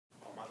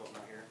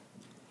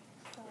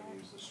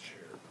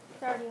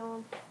It's already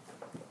on.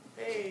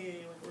 Hey,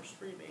 we're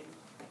streaming.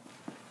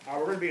 We're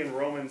going to be in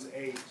Romans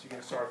 8, so you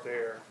can start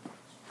there.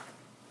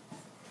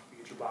 You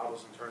get your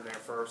Bibles and turn there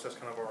first. That's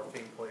kind of our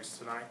theme place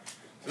tonight.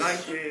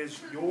 Tonight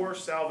is Your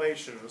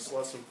Salvation. This is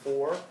lesson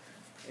 4.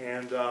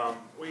 And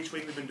each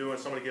week we've been doing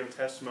somebody giving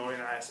testimony.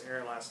 And I asked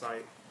Erin last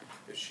night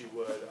if she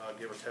would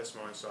give her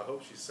testimony, so I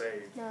hope she's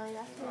saved. No,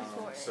 that's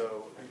important.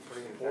 So,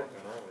 pretty important.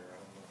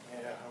 Yeah,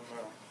 I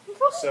don't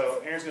know.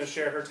 So, Erin's going to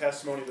share her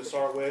testimony to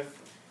start with.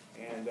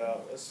 And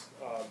let's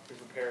be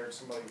prepared.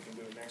 Somebody can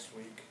do it next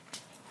week.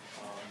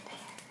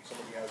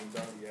 Somebody hasn't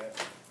done it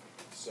yet.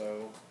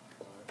 So,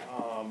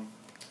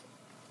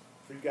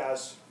 for you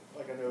guys,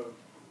 like I know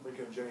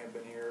Rico and Jenny have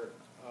been here,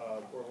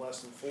 we're in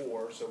lesson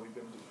 4. So we've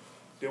been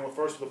dealing with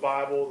first with the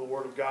Bible, the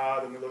Word of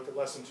God, and we looked at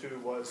lesson 2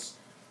 was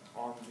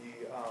on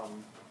the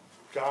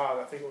God.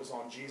 I think it was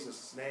on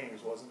Jesus'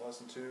 names, wasn't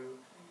lesson 2?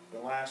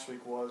 And last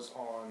week was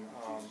on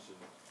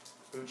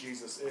who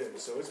Jesus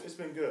is. So it's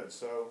been good.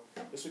 So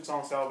this week's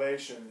on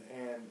salvation,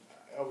 and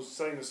I was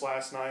studying this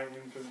last night,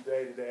 even through the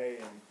day today,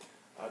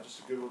 and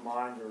just a good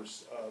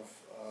reminders of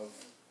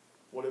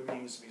what it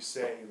means to be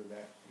saved, and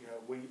that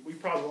we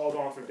probably all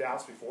gone through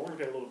doubts before. We're gonna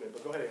get a little bit,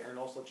 but go ahead, Erin.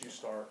 I'll let you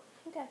start.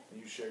 Okay. And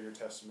you share your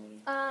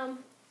testimony.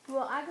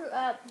 Well, I grew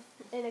up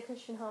in a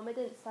Christian home. It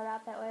didn't start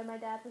out that way. My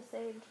dad was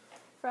saved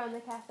from the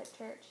Catholic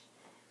Church,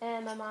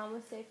 and my mom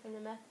was saved from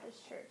the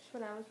Methodist Church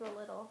when I was real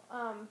little.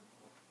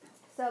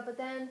 But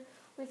then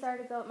we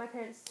started to go. My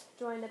parents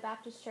joined a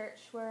Baptist church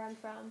where I'm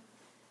from,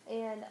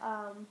 and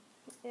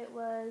it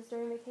was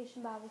during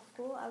Vacation Bible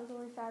School. I was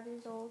only 5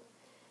 years old,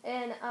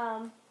 and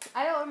I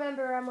don't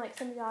remember. I'm like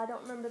some of y'all. I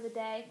don't remember the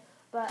day,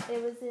 but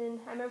it was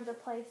in. I remember the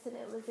place, and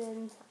it was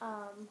in.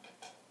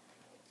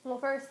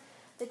 First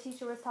the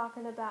teacher was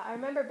talking about. I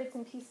remember bits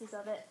and pieces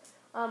of it,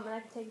 and I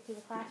could take it to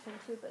the classroom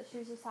too. But she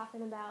was just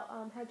talking about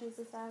how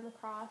Jesus died on the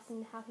cross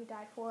and how He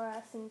died for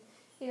us, and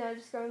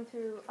just going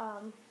through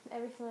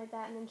everything like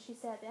that. And then she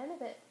said at the end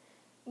of it,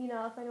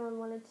 if anyone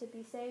wanted to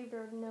be saved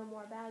or know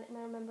more about it. And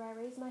I remember I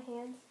raised my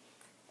hands.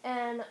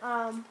 And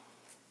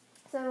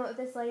so I went with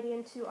this lady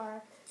into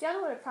our... Do y'all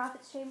know what a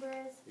prophet's chamber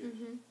is? Yes.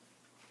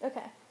 Mm-hmm.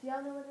 Okay. Do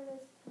y'all know what it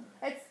is?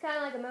 It's kind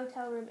of like a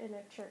motel room in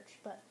a church,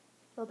 but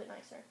a little bit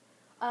nicer.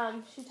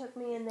 She took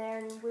me in there,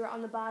 and we were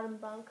on the bottom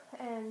bunk,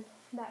 and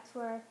that's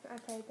where I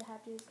prayed to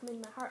have Jesus come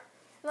into my heart.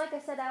 And like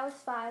I said, I was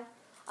 5.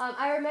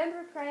 I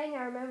remember praying.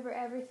 I remember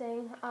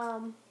everything.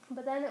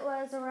 But then it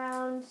was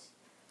around...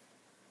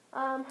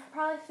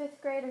 probably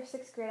 5th grade or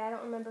 6th grade. I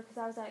don't remember because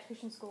I was at a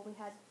Christian school. We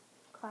had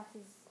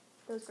classes,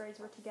 those grades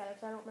were together,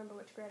 so I don't remember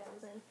which grade I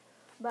was in.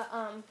 But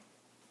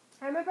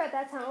I remember at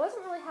that time I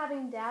wasn't really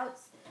having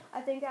doubts.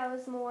 I think I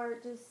was more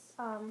just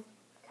kind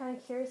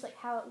of curious like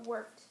how it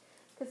worked,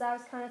 because I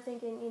was kind of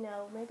thinking,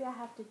 maybe I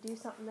have to do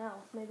something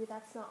else. Maybe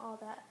that's not all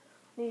that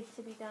needs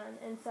to be done.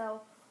 And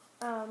so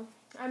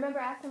I remember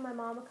asking my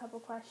mom a couple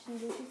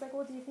questions, and she's like,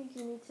 well, do you think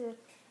you need to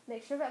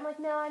make sure of it? I'm like,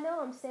 no, I know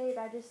I'm saved.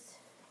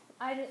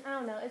 I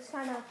don't know. It's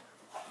kind of,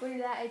 when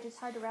you're that age, it's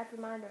hard to wrap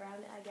your mind around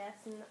it, I guess.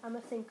 And I'm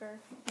a thinker.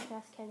 You can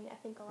ask Kenny, I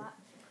think a lot.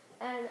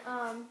 And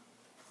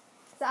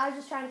so I was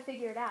just trying to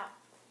figure it out,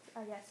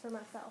 I guess, for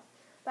myself.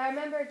 But I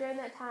remember during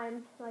that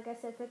time, like I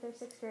said, 5th or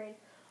 6th grade,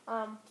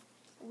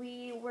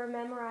 we were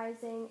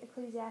memorizing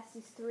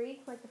Ecclesiastes 3,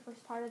 like the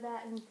first part of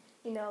that. And,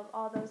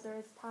 all those, there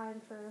is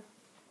time for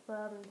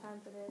love and time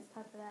for this,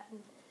 time for that.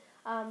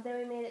 And then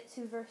we made it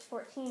to verse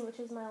 14, which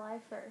is my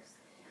life verse.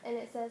 And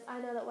it says, I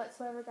know that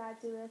whatsoever God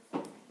doeth,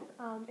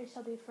 it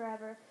shall be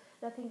forever.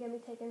 Nothing can be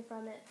taken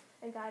from it,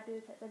 and God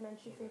doeth it, that men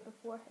should fear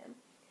before Him.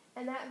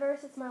 And that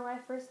verse, it's my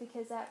life verse,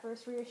 because that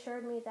verse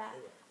reassured me that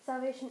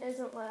salvation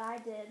isn't what I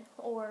did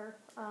or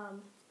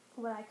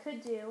what I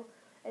could do.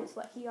 It's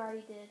what He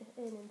already did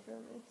in and through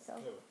me. So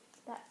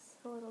that's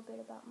a little bit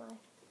about my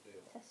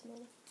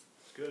testimony.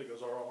 It's good. It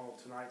goes all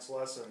on tonight's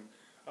lesson.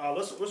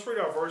 Let's read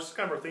our verse. It's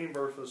kind of our theme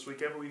verse for this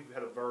week. Every week we've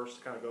had a verse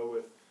to kind of go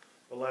with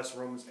the lesson.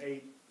 Romans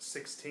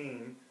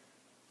 8:16.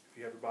 If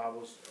you have your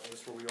Bibles,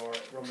 that's where we are.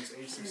 Romans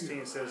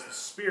 8:16 says, the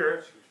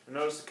Spirit, and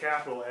notice the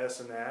capital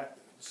S in that,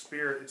 the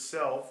Spirit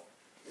itself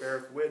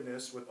beareth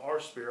witness with our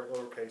spirit,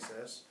 lowercase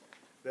s,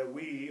 that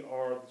we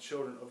are the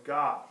children of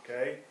God.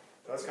 Okay?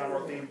 So that's kind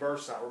of our theme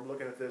verse now. We're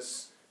looking at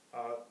this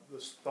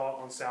thought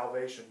on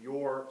salvation,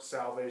 your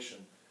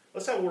salvation.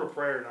 Let's have a word of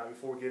prayer tonight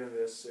before we get into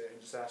this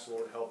and just ask the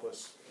Lord to help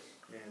us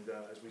and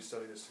as we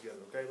study this together.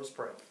 Okay? Let's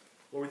pray.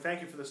 Lord, we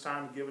thank You for this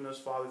time you've given us.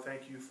 Father,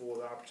 thank You for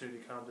the opportunity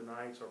to come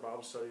tonight to our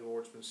Bible study,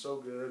 Lord. It's been so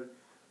good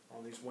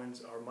on these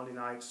Monday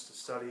nights to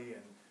study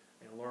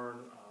and learn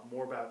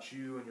more about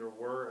You and Your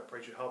Word. I pray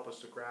that You help us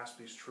to grasp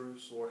these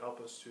truths. Lord, help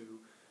us to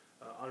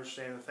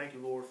understand. And thank You,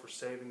 Lord, for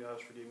saving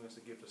us, for giving us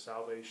the gift of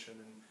salvation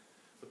and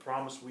the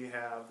promise we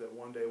have that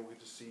one day we'll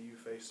get to see You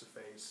face to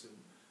face. And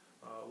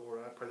Lord,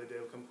 I pray the day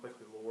will come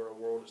quickly, Lord. Our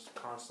world is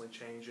constantly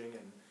changing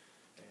and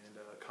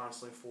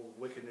constantly full of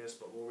wickedness,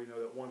 but Lord, we know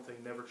that one thing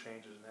never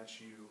changes, and that's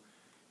You.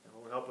 And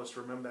Lord, help us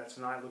to remember that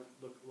tonight.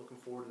 Looking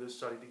forward to this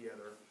study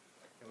together.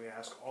 And we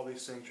ask all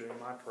these things in Your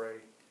name, I pray.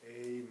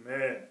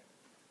 Amen.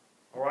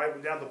 All right,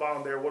 down at the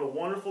bottom there, what a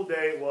wonderful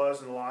day it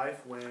was in your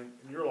life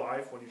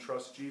when you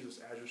trust Jesus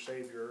as your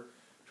Savior,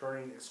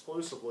 turning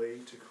exclusively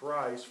to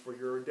Christ for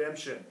your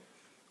redemption.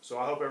 So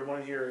I hope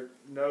everyone here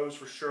knows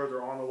for sure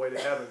they're on the way to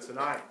heaven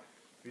tonight.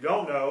 If you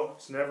don't know,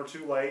 it's never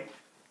too late.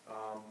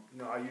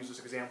 I used this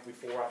example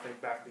before, I think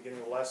back at the beginning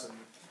of the lesson.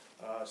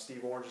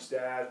 Steve Orange's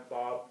dad,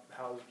 Bob,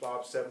 how old is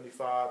Bob?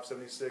 75,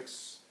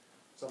 76,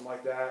 something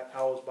like that.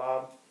 How old is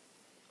Bob?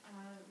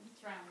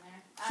 It's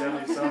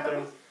around there.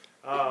 70-something.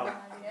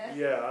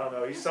 Yeah, I don't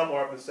know. He's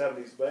somewhere up in the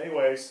 70s. But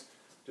anyways,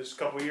 just a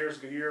couple of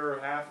years, a year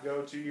and a half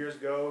ago, 2 years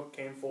ago,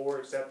 came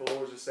forward, accepted the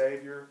Lord as a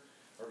Savior,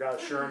 or got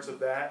assurance of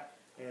that.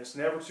 And it's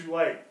never too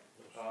late.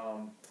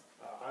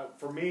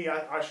 For me,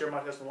 I shared my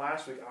testimony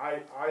last week. I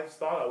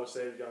thought I was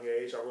saved at a young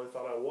age. I really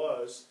thought I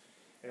was.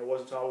 And it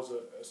wasn't until I was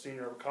a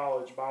senior in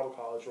college, Bible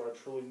college, where I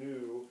truly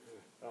knew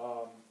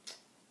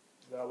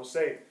that I was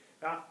saved.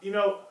 Now,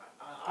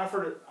 I've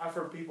heard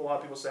a lot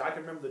of people say, I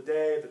can remember the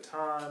day, the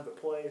time, the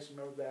place,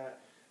 remember that.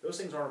 Those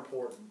things aren't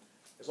important.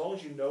 As long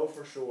as you know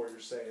for sure you're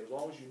saved, as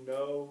long as you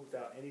know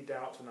without any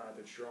doubt tonight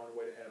that you're on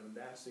your way to heaven,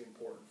 that's the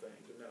important thing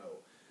to know.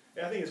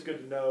 And I think it's good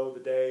to know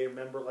the day,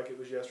 remember it like it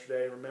was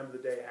yesterday, remember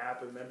the day it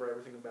happened, remember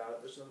everything about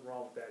it. There's nothing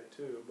wrong with that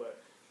too, but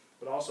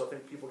also I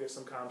think people get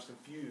sometimes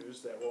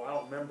confused that, well, I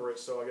don't remember it,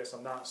 so I guess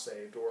I'm not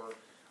saved, or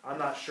I'm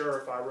not sure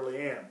if I really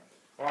am.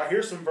 All right,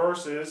 here's some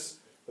verses.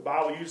 The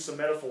Bible uses some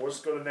metaphors. Let's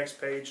go to the next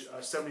page,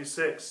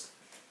 76.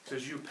 It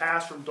says, you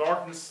passed from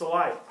darkness to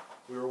light.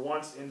 We were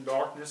once in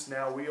darkness,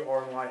 now we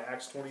are in light.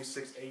 Acts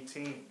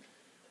 26:18.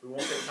 We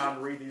won't take time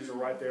to read these. They're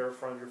right there in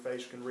front of your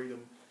face. You can read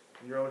them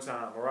in your own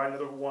time. All right,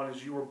 another one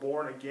is you were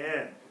born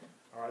again.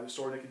 All right, the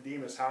story of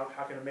Nicodemus. How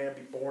can a man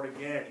be born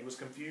again? He was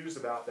confused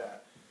about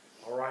that.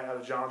 All right, out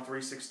of John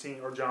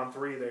 3:16, or John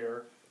 3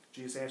 there,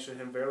 Jesus answered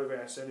him, verily,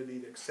 verily, I say unto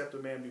thee, except a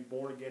man be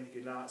born again, he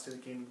cannot see the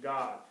kingdom of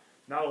God.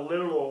 Not a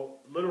literal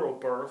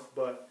birth,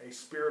 but a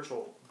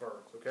spiritual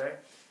birth, okay?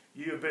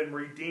 You have been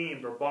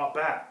redeemed or bought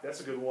back. That's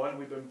a good one.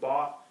 We've been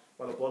bought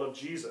by the blood of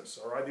Jesus,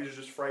 all right? These are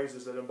just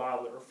phrases that in the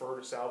Bible that refer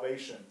to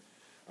salvation.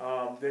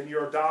 Then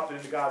you're adopted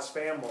into God's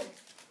family.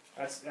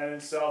 That in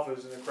itself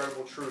is an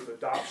incredible truth.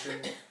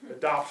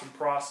 Adoption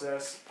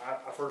process.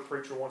 I've heard a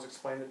preacher once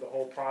explain that the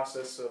whole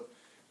process of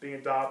being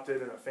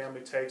adopted and a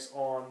family takes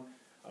on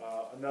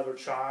another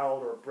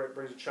child or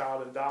brings a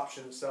child in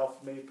adoption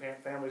itself. Many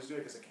families do it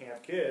because they can't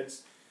have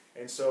kids.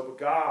 And so, but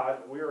God,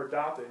 we are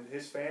adopted into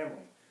His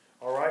family.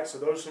 All right, so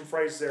those are some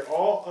phrases there.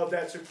 All of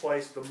that took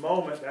place the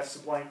moment, that's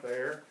the blank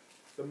there,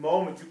 the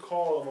moment you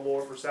called on the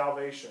Lord for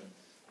salvation.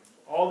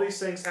 All these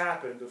things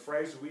happened, the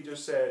phrases we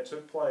just said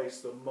took place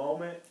the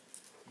moment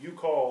you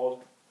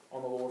called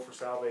on the Lord for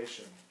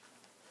salvation.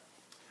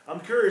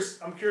 I'm curious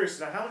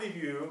now, how many of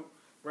you,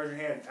 raise your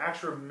hand,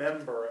 actually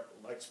remember,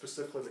 like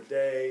specifically the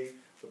day,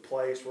 the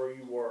place where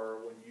you were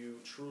when you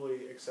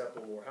truly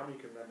accepted the Lord? How many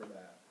of you can remember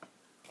that?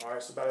 All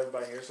right, so about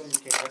everybody here. Some of you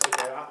can't. That's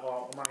okay.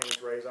 My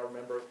hand's raised. I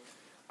remember.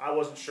 I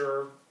wasn't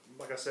sure.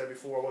 Like I said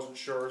before, I wasn't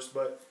sure.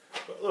 But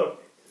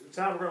look,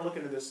 tonight we're going to look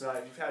into this tonight.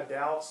 If you've had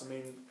doubts, I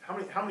mean, how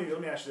many?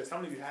 Let me ask you this: how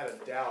many of you had a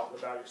doubt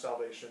about your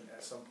salvation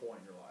at some point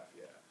in your life?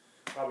 Yeah,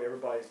 probably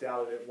everybody's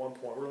doubted it at one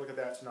point. We're going to look at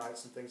that tonight.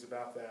 Some things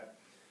about that.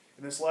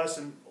 In this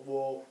lesson,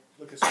 we'll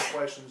look at some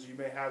questions you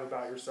may have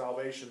about your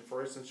salvation.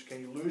 For instance, can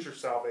you lose your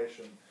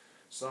salvation?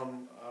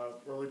 Some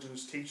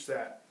religions teach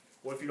that.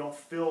 What if you don't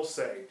feel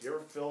saved? You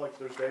ever feel like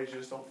there's days you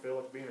just don't feel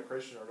like being a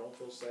Christian or don't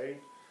feel saved?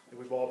 I think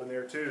we've all been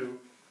there too.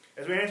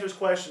 As we answer these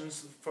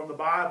questions from the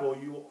Bible,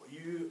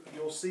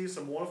 you'll see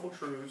some wonderful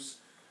truths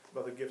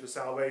about the gift of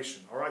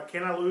salvation. All right,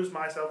 can I lose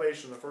my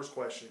salvation? The first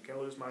question, can I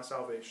lose my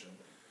salvation?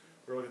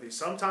 We're going to look at these.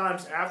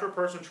 Sometimes after a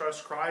person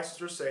trusts Christ as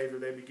their Savior,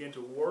 they begin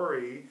to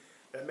worry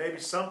that maybe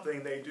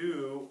something they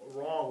do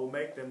wrong will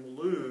make them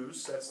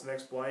lose, that's the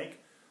next blank,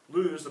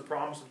 lose the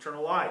promise of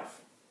eternal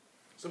life.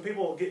 Some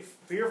people get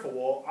fearful,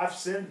 well, I've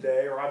sinned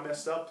today, or I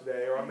messed up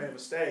today, or I made a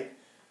mistake,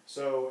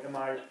 so am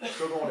I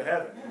still going to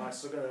heaven? Am I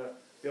still going to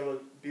be able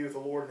to be with the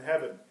Lord in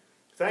heaven?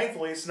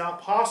 Thankfully, it's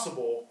not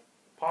possible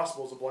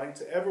as a blank,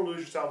 to ever lose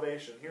your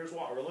salvation. Here's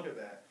why. We're going to look at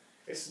that.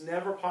 It's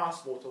never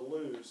possible to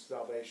lose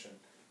salvation.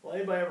 Will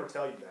anybody ever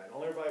tell you that?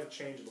 Don't everybody ever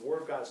change it. The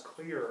Word of God is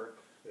clear,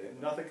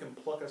 and nothing can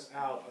pluck us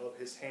out of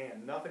His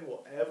hand. Nothing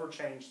will ever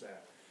change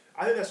that.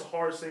 I think that's the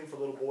hardest thing for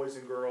little boys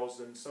and girls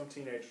and some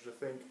teenagers to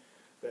think,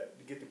 that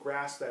to get to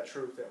grasp that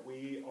truth that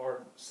we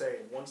are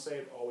saved. Once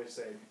saved, always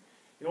saved.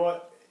 You know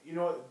what?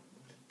 The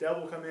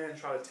devil will come in and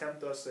try to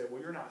tempt us, say, well,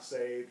 you're not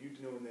saved, you're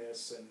doing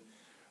this. And,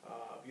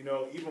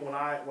 even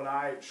when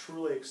I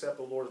truly accept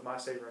the Lord as my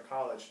Savior in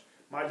college,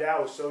 my dad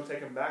was so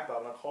taken back by it,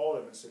 and I called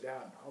him and said,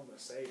 Dad, I'm not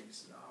saved. He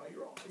said, no,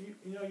 you're all,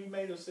 you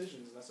made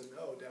decisions. And I said,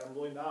 no, Dad, I'm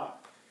really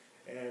not.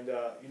 And,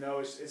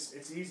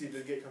 it's easy to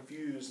get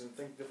confused and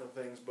think different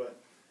things, but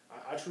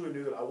I truly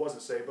knew that I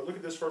wasn't saved. But look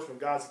at this first one.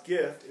 God's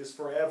gift is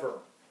forever.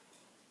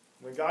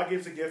 When God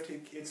gives a gift,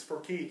 it's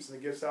for keeps, and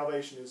the gift of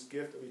salvation is a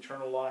gift of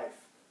eternal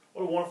life.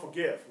 What a wonderful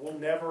gift. We'll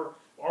never,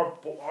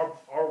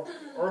 our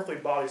earthly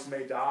bodies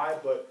may die,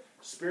 but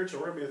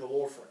spiritually we're going to be with the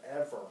Lord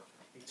forever,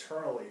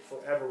 eternally,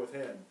 forever with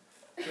Him.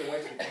 Can't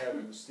wait to get to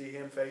heaven, to see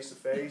Him face to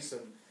face.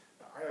 And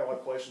I got a lot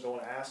of questions I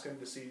want to ask Him,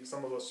 to see a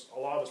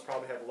lot of us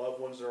probably have loved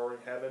ones that are in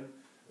heaven,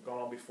 have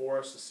gone on before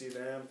us, to see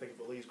them. Think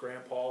of Lee's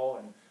grandpa,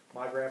 and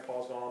my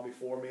grandpa's gone on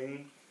before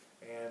me,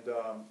 and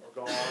are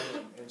gone.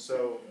 And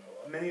so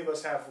many of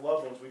us have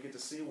loved ones we get to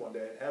see one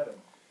day in heaven.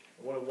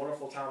 And what a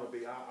wonderful time it would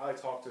be. I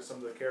talked to some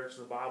of the characters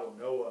in the Bible,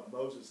 Noah,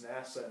 Moses,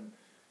 NASA, and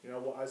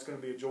it's going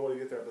to be a joy to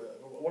get there.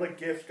 But what a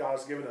gift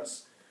God's given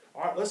us.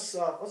 All right, let's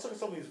look at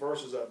some of these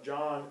verses up.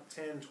 John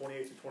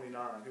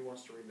 10:28-29. Who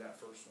wants to read that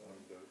first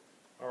one?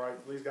 All right,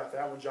 Lee's got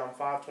that one. John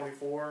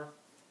 5:24.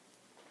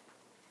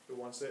 Who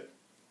wants it?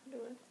 Do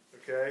it.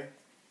 Okay.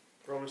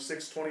 Romans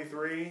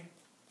 6:23.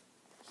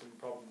 So you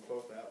probably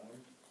both that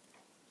one.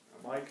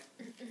 Mike,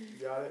 you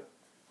got it?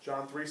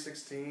 John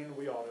 3:16.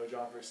 We all know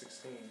John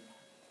 3:16.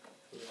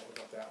 We all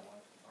got that one.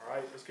 All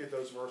right, let's get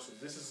those verses.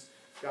 This is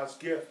God's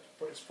gift.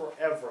 It's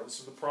forever. This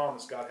is the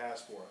promise God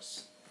has for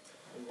us.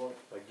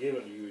 I give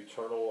unto you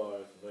eternal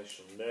life, and they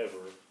shall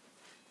never.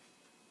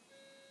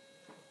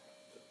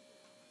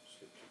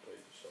 Skip 2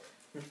 pages,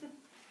 sorry.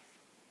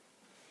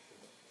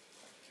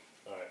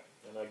 Alright,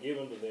 and I give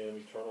unto them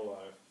eternal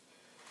life,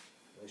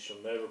 and they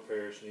shall never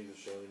perish, neither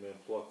shall any man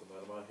pluck them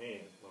out of my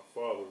hand. My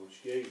Father,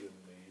 which gave them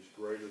to me, is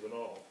greater than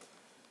all,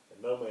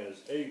 and no man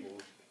is able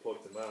to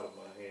pluck them out of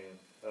my hand,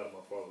 out of my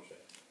Father's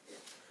hand.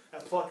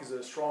 That pluck is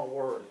a strong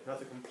word.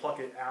 Nothing can pluck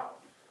it out.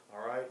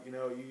 All right,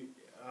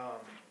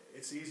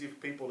 it's easy for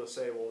people to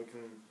say, well, we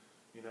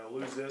can,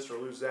 lose this or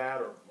lose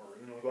that, or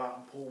go out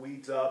and pull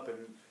weeds up, and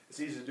it's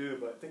easy to do.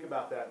 But think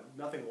about that.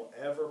 Nothing will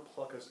ever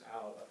pluck us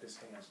out of His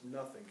hands.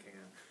 Nothing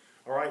can.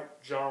 All right,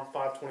 John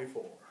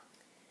 5:24.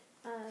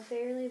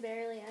 Verily,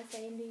 verily, I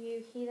say unto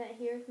you, he that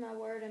heareth my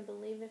word and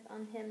believeth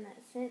on him that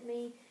sent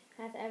me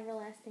hath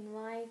everlasting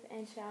life,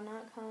 and shall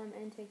not come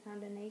into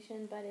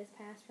condemnation, but is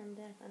passed from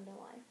death unto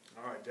life.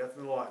 All right, death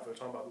unto life. We're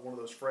talking about one of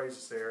those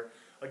phrases there.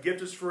 A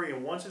gift is free,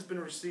 and once it's been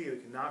received,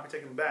 it cannot be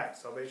taken back.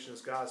 Salvation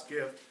is God's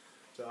gift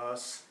to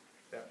us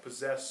that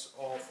possess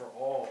all for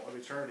all of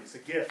eternity. It's a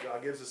gift.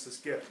 God gives us this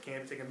gift. It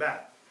can't be taken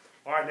back.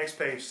 All right, next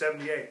page,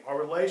 78. Our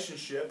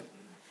relationship,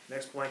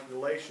 next blank,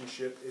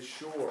 relationship is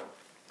sure.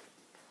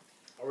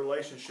 Our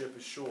relationship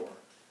is sure.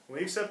 When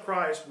we accept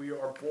Christ, we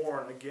are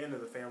born again in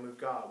the family of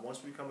God.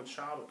 Once we become a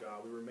child of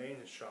God, we remain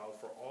His child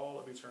for all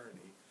of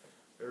eternity.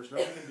 There's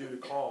nothing we can do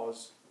to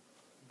cause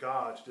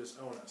God to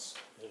disown us.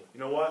 You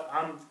know what?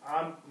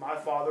 My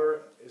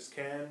father is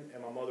Ken,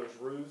 and my mother's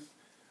Ruth.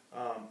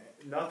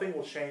 Nothing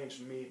will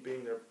change me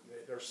being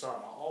their son.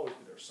 I'll always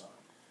be their son.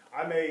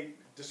 I may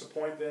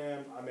disappoint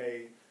them. I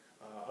may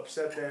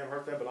upset them,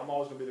 hurt them, but I'm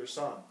always going to be their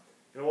son.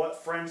 You know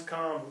what? Friends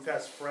come. We've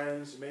had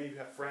friends. Maybe you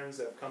have friends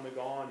that have come and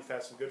gone. You've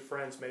had some good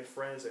friends, made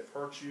friends. They've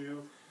hurt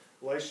you.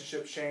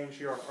 Relationships change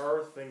here on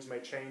earth. Things may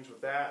change with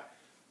that.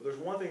 But there's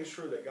one thing that's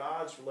true, that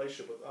God's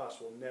relationship with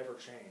us will never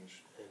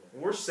change.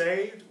 When we're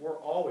saved, we're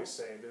always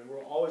saved. And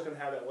we're always going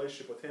to have that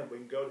relationship with Him. We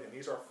can go to Him.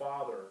 He's our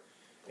Father.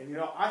 And,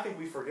 I think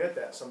we forget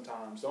that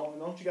sometimes.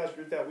 Don't you guys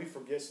agree with that? We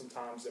forget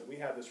sometimes that we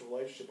have this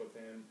relationship with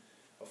Him,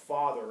 a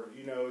Father.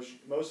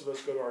 Most of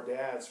us go to our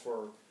dads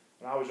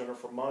when I was younger,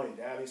 for money.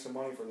 Dad needs some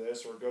money for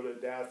this, or go to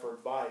Dad for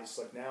advice.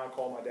 Like now I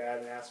call my dad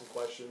and ask him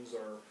questions,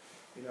 or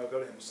go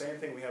to him. Same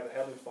thing, we have a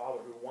Heavenly Father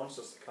who wants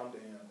us to come to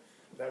Him.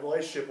 That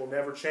relationship will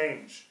never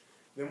change.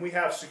 Then we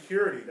have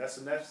security. That's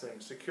the next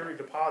thing. Security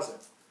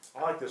deposit.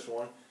 I like this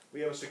one.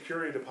 We have a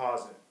security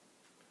deposit.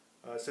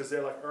 It says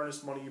there, like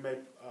earnest money you may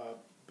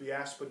be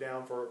asked to put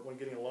down for when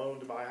getting a loan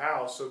to buy a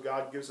house. So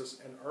God gives us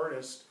an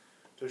earnest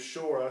to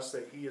assure us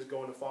that He is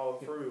going to follow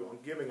through on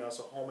giving us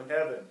a home in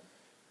heaven.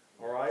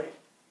 All right?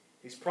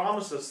 He's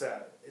promised us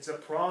that. It's a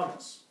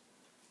promise.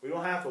 We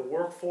don't have to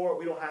work for it.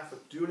 We don't have to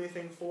do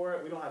anything for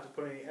it. We don't have to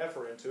put any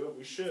effort into it.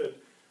 We should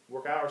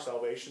work out our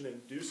salvation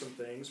and do some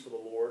things for the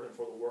Lord and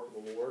for the work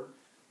of the Lord.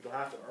 We don't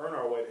have to earn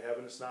our way to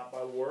heaven. It's not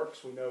by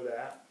works. We know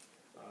that.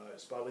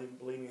 It's by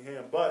believing in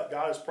Him. But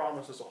God has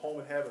promised us a home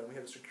in heaven. We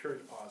have a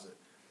security deposit.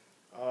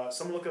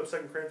 Someone look up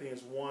 2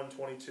 Corinthians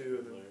 1:22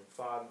 and then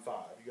 5 and 5.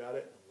 You got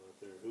it? Right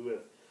there. Who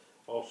hath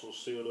also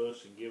sealed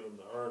us and given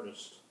the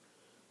earnest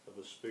of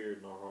the Spirit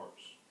in our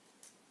hearts.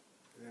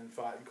 And then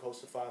 5, close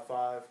to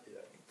 5:5.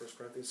 Yeah. 1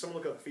 Corinthians. Someone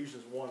look up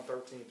Ephesians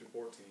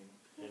 1:13-14.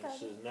 And it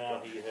says, now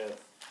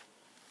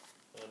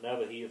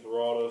that He hath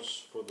wrought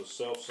us for the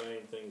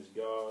selfsame things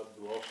God,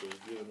 who also has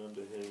given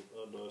unto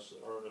us the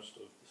earnest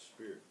of the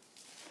Spirit.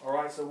 All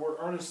right, so we're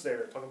earnest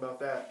there, talking about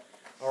that.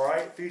 All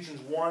right, Ephesians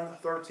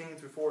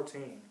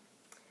 1:13-14.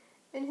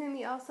 In whom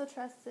ye also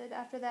trusted,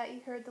 after that ye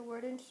heard the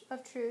word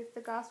of truth,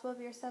 the gospel of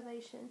your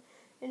salvation,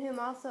 in whom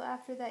also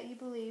after that ye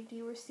believed,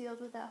 ye were sealed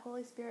with that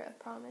Holy Spirit of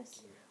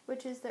promise,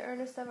 which is the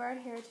earnest of our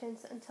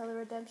inheritance until the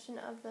redemption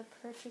of the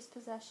purchased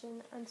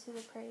possession unto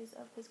the praise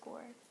of His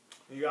glory.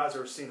 You guys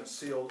ever seen a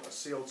sealed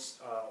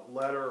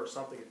letter or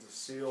something? It's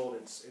sealed.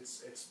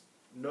 It's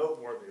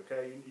noteworthy.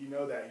 Okay, you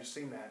know that. You've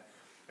seen that.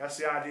 That's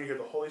the idea here.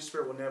 The Holy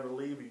Spirit will never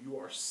leave you. You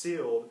are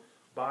sealed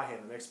by Him.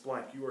 The next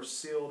blank. You are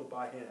sealed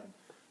by Him.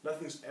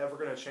 Nothing's ever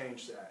going to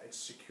change that. It's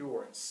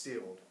secure. It's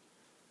sealed.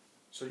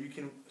 So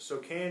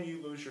can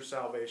you lose your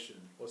salvation?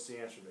 What's the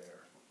answer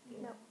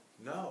there? No.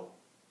 No.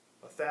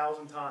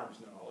 1,000 times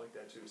no. I like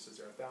that too. It says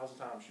there 1,000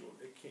 times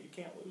you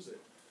can't lose it.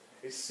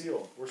 It's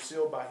sealed. We're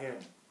sealed by Him.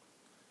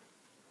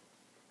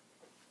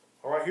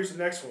 All right, here's the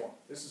next one.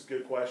 This is a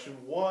good question.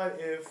 What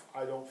if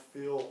I don't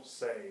feel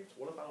saved?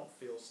 What if I don't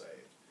feel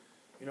saved?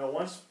 You know,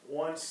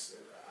 once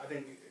I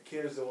think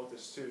kids deal with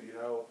this too. You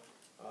know,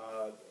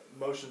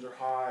 emotions are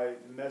high.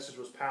 The message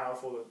was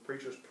powerful. The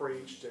preachers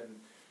preached, and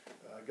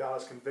God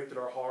has convicted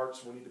our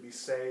hearts. We need to be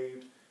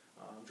saved.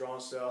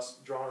 Drawing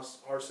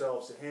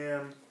ourselves to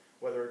Him,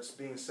 whether it's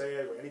being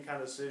saved or any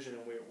kind of decision,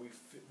 and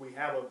we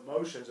have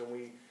emotions, and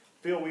we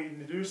feel we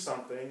need to do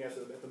something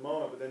at the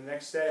moment, but then the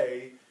next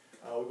day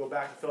we go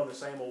back to feeling the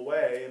same old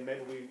way, and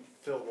maybe we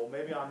feel, well,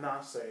 maybe I'm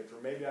not saved,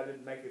 or maybe I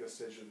didn't make a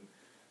decision.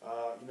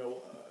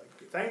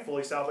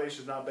 Thankfully,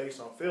 salvation is not based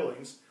on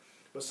feelings,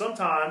 but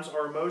sometimes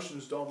our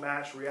emotions don't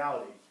match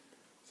reality.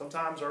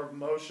 Sometimes our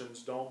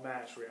emotions don't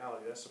match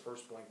reality. That's the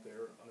first blank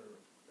there under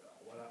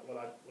what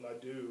I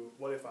do.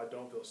 What if I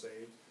don't feel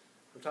saved?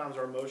 Sometimes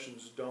our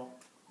emotions don't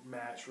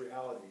match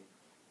reality.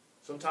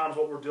 Sometimes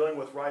what we're dealing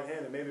with right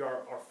in, and maybe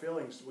our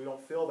feelings, we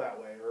don't feel that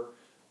way,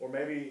 or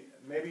maybe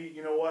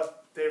you know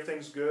what,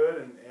 everything's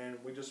good, and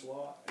we just,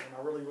 well, am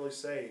I really, really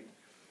saved?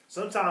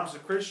 Sometimes a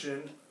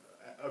Christian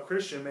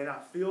may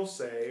not feel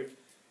saved,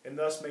 and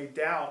thus may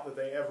doubt that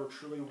they ever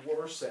truly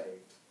were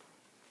saved.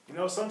 You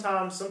know,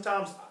 sometimes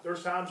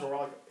there's times where,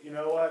 like, you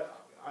know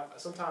what,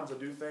 sometimes I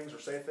do things or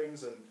say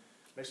things, and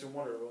it makes me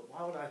wonder, well,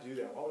 why would I do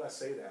that? Why would I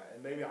say that?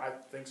 And maybe I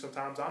think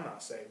sometimes I'm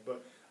not saved,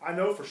 but I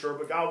know for sure.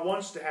 But God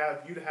wants to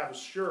have you to have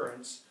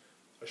assurance,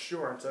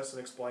 that's an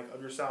explain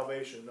of your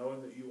salvation,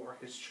 knowing that you are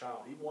His child.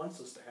 He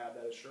wants us to have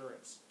that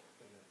assurance.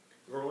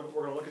 We're going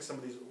to look at some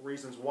of these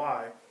reasons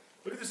why.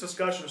 Look at this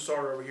discussion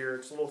starter over here.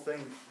 It's a little thing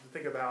to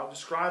think about.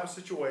 Describe a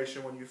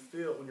situation when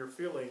your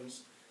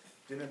feelings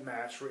didn't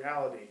match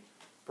reality.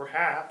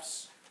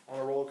 Perhaps on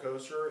a roller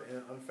coaster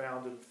in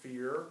unfounded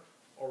fear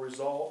or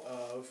result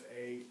of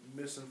a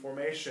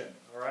misinformation.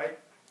 All right?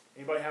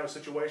 Anybody have a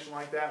situation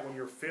like that when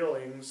your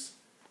feelings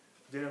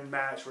didn't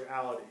match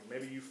reality?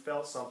 Maybe you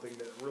felt something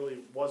that really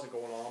wasn't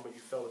going on, but you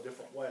felt a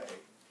different way.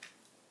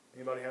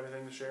 Anybody have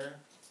anything to share?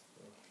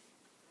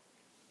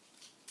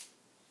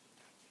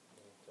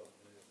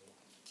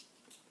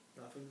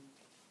 Nothing?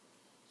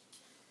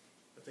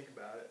 But think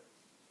about it.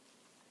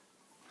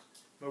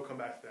 We'll come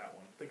back to that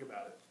one. Think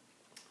about it.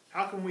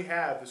 How can we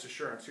have this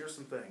assurance? Here's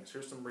some things.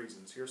 Here's some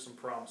reasons. Here's some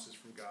promises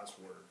from God's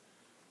Word.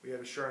 We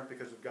have assurance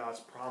because of God's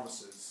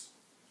promises.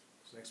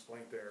 There's an next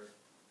blank there.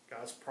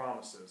 God's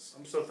promises.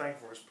 I'm so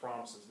thankful for His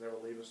promises. Never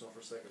leave us nor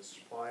forsake us.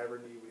 Supply every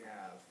need we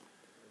have.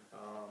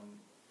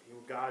 He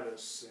will guide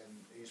us, and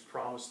He's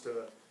promised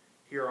to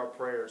hear our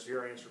prayers, hear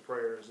our answered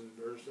prayers. And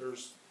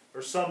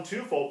there's some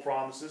twofold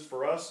promises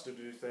for us to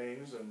do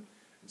things and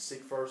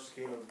seek first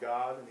the kingdom of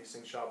God, and these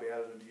things shall be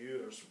added unto you.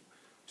 There's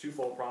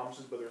twofold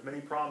promises, but there's many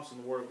promises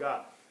in the Word of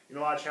God. You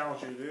know what I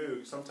challenge you to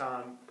do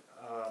sometime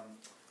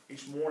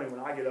each morning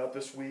when I get up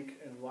this week,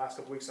 and the last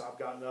couple weeks I've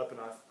gotten up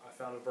and I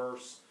found a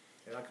verse,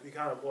 and you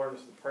kind of learn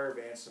this in the prayer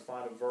bands to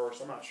find a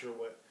verse. I'm not sure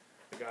what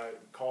the guy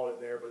called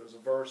it there, but it was a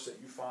verse that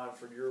you find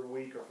for your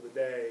week or for the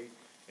day,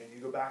 and you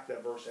go back to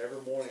that verse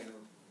every morning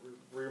and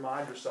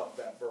remind yourself of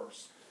that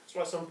verse. That's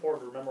why it's so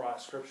important to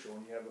memorize Scripture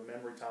when you have a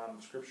memory time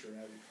of Scripture.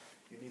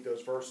 You need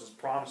those verses,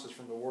 promises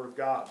from the Word of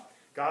God.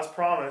 God's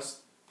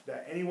promise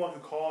that anyone who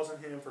calls on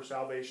Him for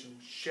salvation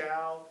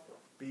shall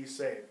be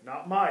saved.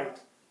 Not might,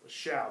 but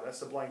shall. That's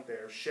the blank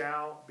there.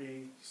 Shall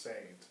be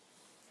saved.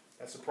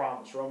 That's the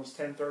promise. Romans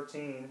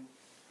 10:13,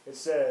 it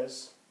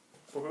says,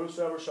 "For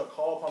whosoever shall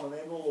call upon the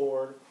name of the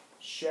Lord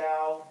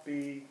shall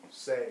be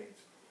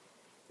saved."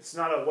 It's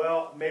not a,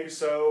 well, maybe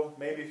so,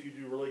 maybe if you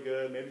do really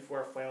good, maybe if you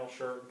wear a flannel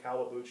shirt and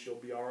cowboy boots, you'll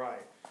be all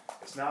right.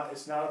 It's not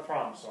a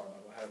promise. Sorry,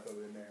 I have it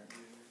in there.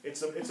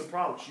 It's a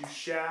promise. You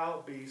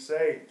shall be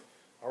saved.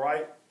 All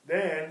right?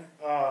 Then,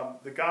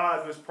 the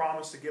God who has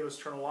promised to give us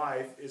eternal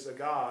life is a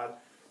God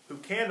who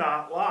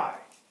cannot lie.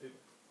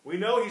 We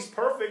know He's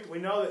perfect. We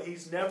know that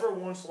He's never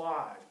once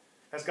lied.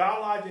 Has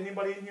God lied to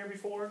anybody in here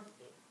before?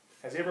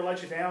 Has He ever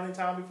let you down any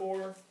time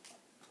before?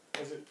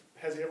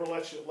 Has He ever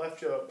left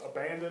you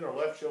abandoned, or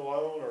left you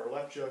alone, or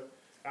left you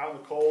out in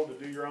the cold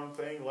to do your own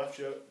thing, left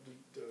you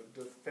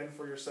to fend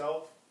for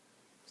yourself?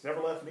 He's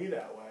never left me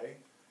that way.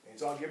 And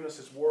He's all given us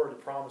His Word to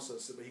promise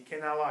us that He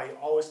cannot lie. He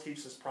always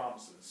keeps His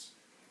promises.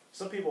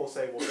 Some people will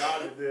say, well,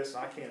 God did this,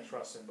 and I can't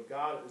trust Him. But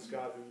God is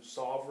God who's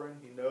sovereign.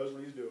 He knows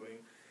what He's doing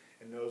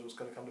and knows what's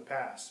going to come to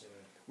pass. Yeah.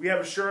 We have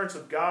assurance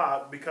of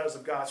God because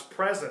of God's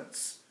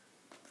presence.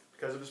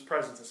 Because of His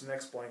presence. That's the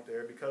next blank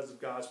there. Because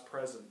of God's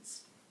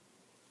presence.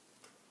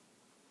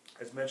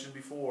 As mentioned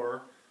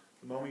before,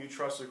 the moment you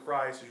trusted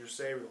Christ as your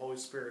Savior, the Holy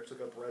Spirit took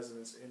up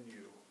residence in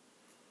you.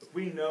 But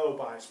we know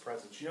by His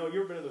presence. You know, you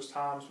ever been to those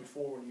times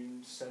before when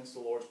you sense the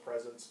Lord's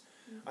presence?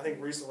 Mm-hmm. I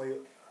think recently,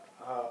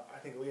 I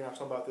think Lee and I were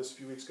talking about this a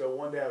few weeks ago.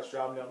 One day I was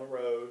driving down the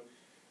road,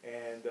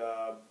 and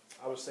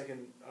I was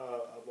thinking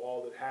of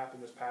all that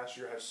happened this past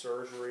year. I had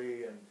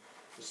surgery, and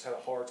just had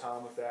a hard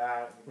time with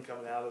that, and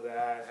coming out of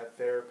that, had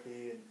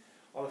therapy, and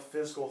all the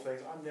physical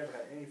things. I've never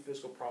had any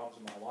physical problems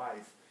in my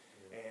life,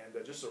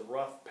 and just a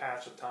rough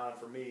patch of time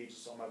for me,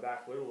 just on my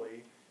back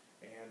literally.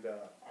 And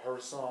I heard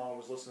a song,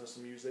 was listening to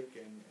some music,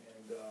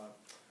 and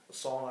a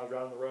song I was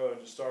driving the road,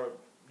 and just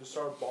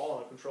started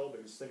bawling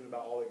uncontrollably, just thinking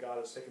about all that God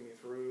has taken me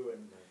through,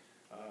 and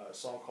a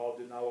song called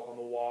 "Didn't I Walk on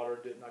the Water,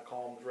 Didn't I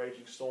Calm the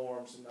Raging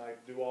Storms, and I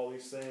do all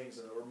these things,"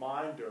 and a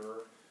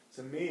reminder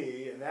to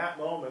me, in that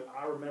moment,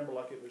 I remember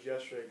like it was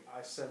yesterday,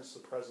 I sensed the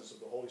presence of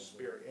the Holy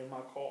Spirit in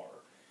my car.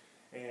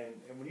 And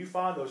when you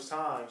find those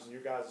times in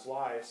your guys'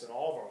 lives, and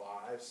all of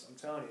our lives, I'm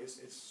telling you,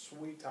 it's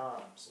sweet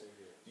times.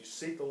 You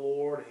seek the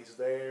Lord, and He's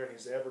there, and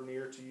He's ever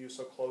near to you,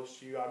 so close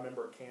to you. I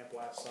remember at camp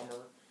last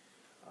summer,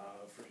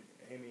 for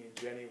Amy and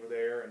Jenny were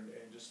there, and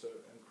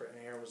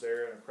Aaron was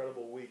there, an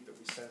incredible week that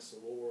we sensed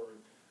the Lord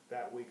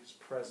that week, His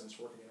presence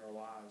working in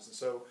our lives. And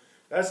so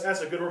that's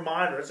a good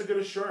reminder. It's a good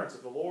assurance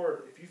that the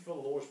Lord, if you feel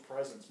the Lord's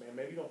presence, man,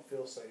 maybe you don't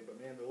feel saved, but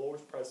man, the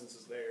Lord's presence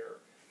is there.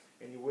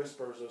 And He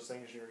whispers those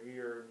things in your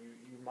ear, and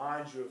He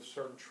reminds you of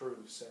certain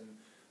truths. And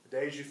the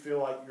days you feel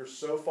like you're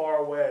so far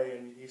away,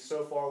 and He's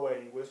so far away,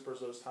 and He whispers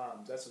those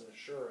times, that's an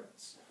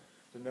assurance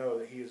to know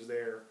that He is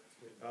there.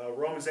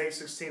 Romans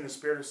 8:16, the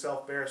Spirit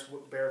itself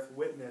beareth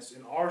witness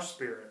in our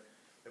spirit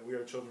that we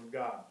are children of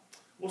God.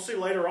 We'll see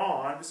later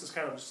on, this is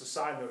kind of just a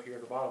side note here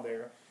at the bottom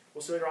there,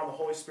 we'll see later on the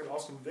Holy Spirit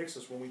also convicts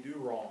us when we do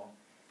wrong,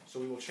 so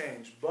we will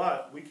change.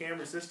 But we can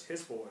resist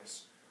His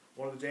voice.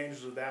 One of the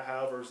dangers of that,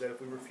 however, is that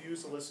if we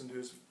refuse to listen to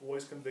His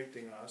voice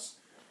convicting us,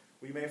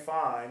 we may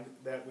find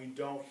that we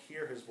don't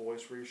hear His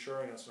voice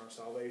reassuring us in our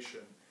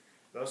salvation.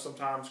 Thus,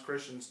 sometimes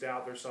Christians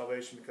doubt their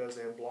salvation because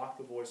they have blocked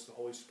the voice of the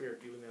Holy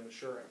Spirit, giving them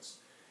assurance.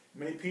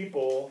 Many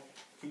people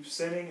keep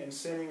sinning and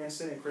sinning and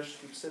sinning.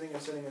 Christians keep sinning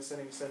and sinning and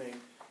sinning and sinning,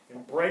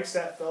 and breaks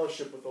that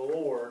fellowship with the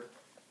Lord,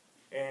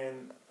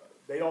 and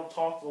they don't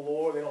talk to the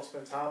Lord, they don't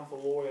spend time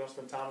with the Lord, they don't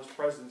spend time in His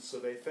presence, so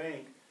they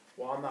think,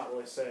 well, I'm not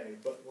really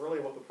saved. But really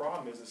what the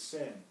problem is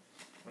sin.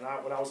 When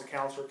I was a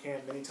counselor at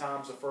camp, many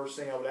times the first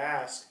thing I would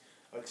ask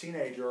a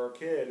teenager or a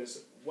kid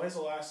is, when's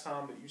the last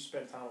time that you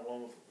spent time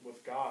alone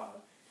with God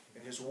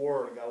and His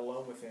Word and got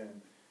alone with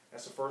Him?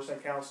 That's the first thing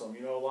I counsel them.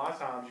 You know, a lot of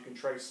times you can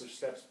trace the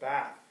steps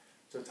back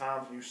to the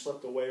times when you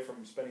slipped away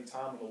from spending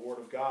time in the Word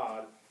of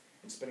God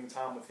and spending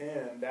time with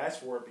Him.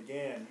 That's where it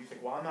began. You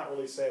think, well, I'm not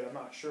really saved, I'm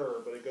not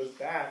sure, but it goes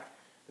back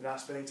to not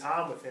spending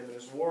time with Him and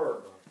His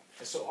Word.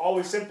 And so all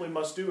we simply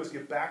must do is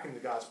get back into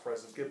God's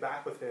presence, get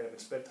back with Him and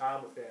spend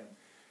time with Him.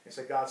 And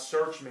say, God,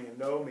 search me and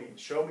know me and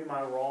show me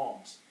my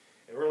wrongs.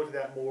 And we'll look at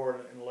that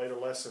more in a later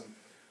lesson.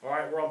 All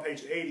right, we're on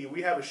page 80.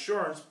 We have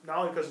assurance, not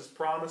only because of His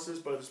promises,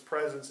 but of His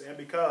presence, and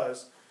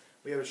because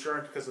we have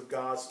assurance because of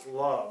God's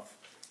love.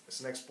 That's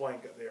the next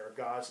blank there,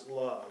 God's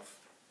love.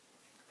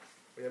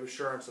 We have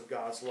assurance of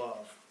God's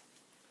love.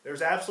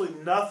 There's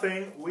absolutely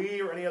nothing we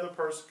or any other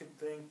person can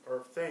think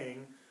or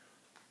thing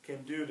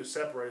can do to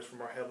separate us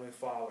from our Heavenly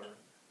Father.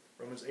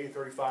 Romans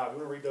 8:35. You want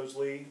to read those,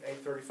 Lee?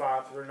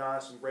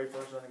 8:35-39. Some great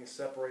verses. Nothing can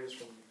separate us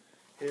from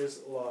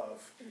His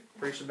love.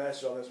 Preached a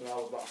message on this when I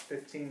was about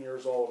 15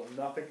 years old. And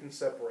nothing can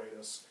separate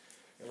us.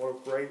 And what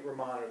a great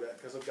reminder that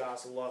because of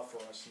God's love for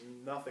us,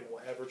 nothing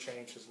will ever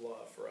change His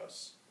love for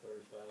us.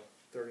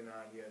 39.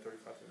 Yeah, 35-39.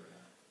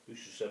 Who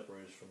shall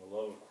separate us from the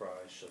love of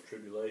Christ? Shall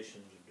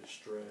tribulations, or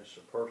distress,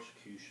 or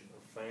persecution,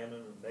 or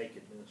famine, or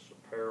nakedness, or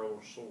peril,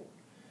 or sword?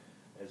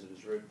 As it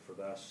is written, for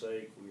thy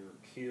sake we are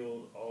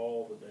killed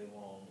all the day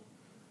long.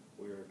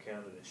 We are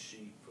accounted as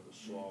sheep for the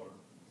slaughter.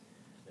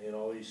 And in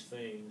all these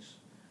things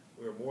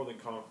we are more than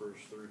conquerors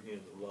through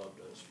Him that loved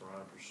us. For I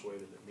am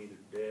persuaded that neither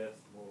death,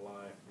 nor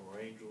life, nor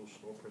angels,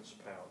 nor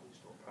principalities,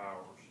 nor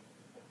powers,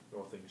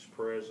 nor things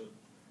present,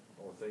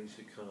 nor things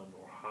to come,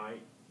 nor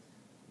height,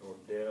 nor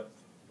depth,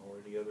 nor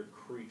any other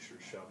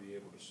creature shall be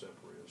able to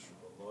separate us from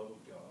the love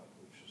of God,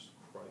 which is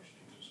Christ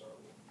Jesus our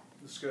Lord.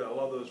 It's good. I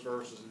love those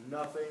verses.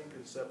 Nothing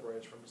can separate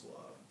us from His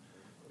love.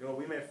 You know,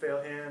 we may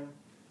fail Him.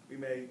 We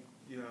may,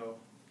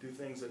 do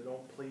things that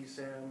don't please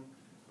Him.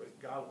 But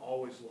God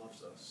always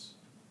loves us.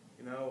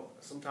 You know,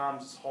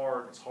 sometimes it's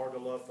hard. It's hard to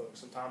love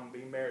folks. Sometimes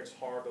being married, it's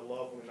hard to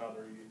love one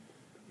another.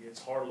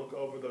 It's hard to look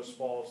over those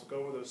faults, look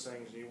over those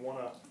things. And you want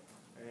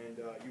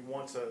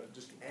to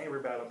just get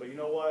angry about it. But you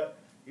know what?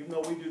 Even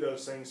though we do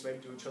those things maybe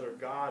to each other,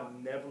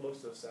 God never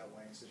looks at us that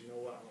way. He says, you know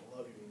what? I don't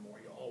love you anymore.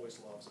 He always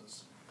loves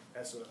us.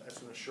 That's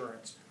an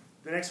assurance.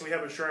 The next, we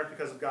have assurance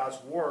because of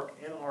God's work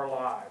in our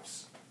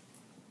lives.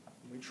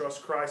 When we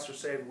trust Christ or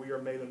saved, we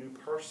are made a new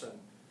person.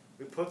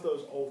 We put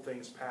those old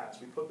things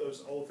past. We put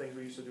those old things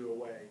we used to do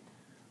away.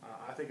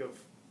 I think of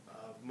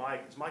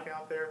Mike. Is Mike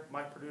out there?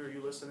 Mike Purdue, are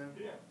you listening?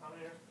 Yeah, I'm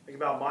here. Think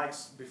about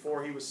Mike's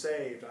before he was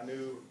saved. I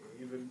knew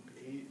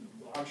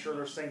I'm sure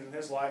there's things in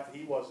his life that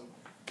he wasn't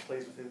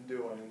pleased with him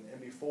doing.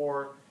 And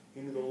before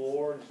he knew the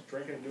Lord,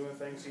 drinking and doing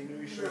things he knew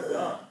he should have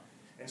done.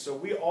 And so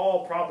we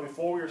all probably,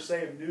 before we were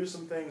saved, knew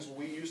some things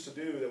we used to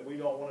do that we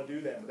don't want to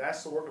do them. But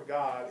that's the work of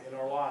God in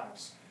our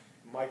lives.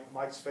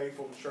 Mike's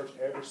faithful to church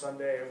every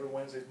Sunday, every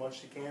Wednesday, as much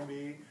as he can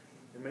be.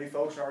 And many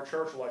folks in our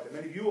church are like that.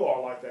 Many of you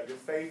are like that. You're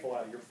faithful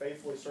at it. You're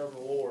faithfully serving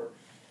the Lord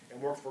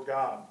and work for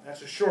God.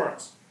 That's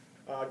assurance.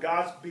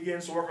 God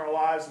begins to work in our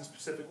lives in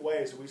specific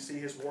ways. We see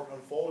His work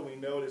unfold, and we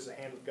know it is the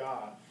hand of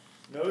God.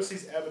 Notice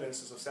these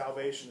evidences of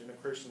salvation in a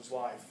Christian's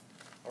life.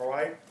 All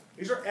right?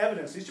 These are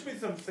evidence. These should be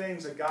some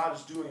things that God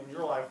is doing in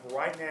your life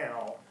right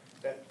now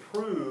that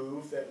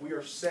prove that we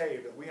are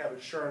saved, that we have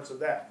assurance of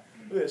that.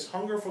 Look at this.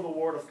 Hunger for the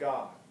Word of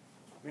God.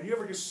 I mean, you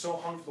ever get so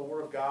hungry for the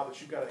Word of God that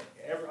you've got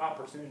every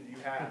opportunity you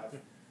have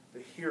to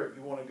hear it.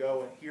 You want to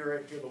go and hear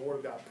it, hear the Word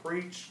of God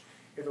preach,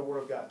 hear the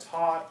Word of God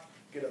taught,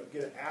 get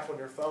an app on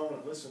your phone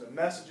and listen to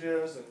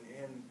messages,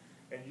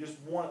 and you just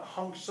want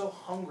so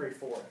hungry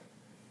for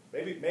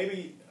it.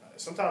 Maybe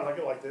sometimes I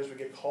get like this. We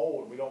get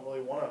cold and we don't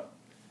really want to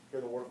hear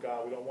the Word of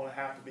God. We don't want to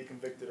have to be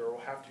convicted or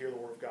have to hear the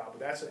Word of God. But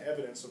that's an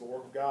evidence of the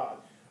Word of God.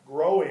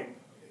 Growing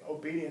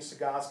obedience to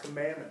God's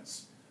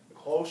commandments. The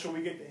closer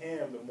we get to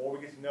Him, the more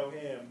we get to know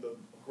Him, the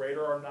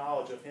greater our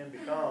knowledge of Him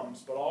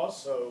becomes, but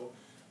also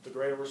the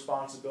greater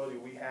responsibility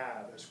we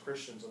have as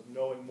Christians of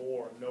knowing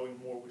more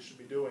what we should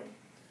be doing.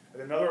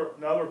 And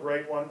another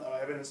great one,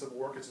 evidence of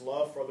work, is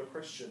love for other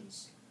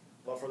Christians.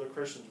 Love for other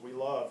Christians. We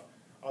love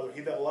other.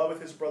 He that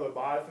loveth his brother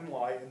abideth in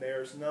light, and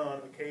there is none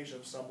occasion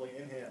of stumbling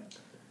in him.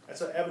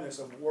 That's an evidence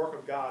of the work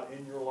of God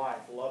in your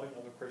life, loving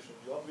other Christians.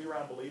 You love to be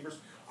around believers.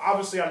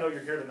 Obviously, I know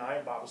you're here tonight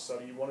in Bible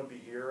study. You want to be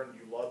here, and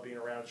you love being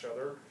around each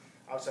other.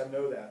 Obviously, I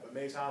know that. But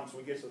many times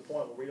we get to the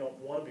point where we don't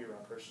want to be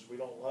around Christians. We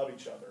don't love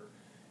each other.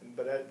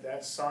 But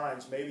that's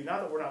signs, maybe,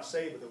 not that we're not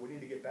saved, but that we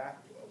need to get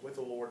back with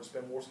the Lord and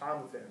spend more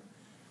time with Him.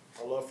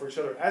 Our love for each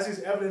other. As these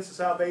evidence of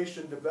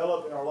salvation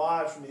develop in our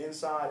lives from the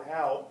inside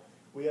out,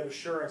 we have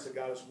assurance that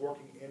God is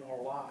working in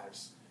our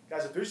lives.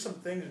 Guys, if there's some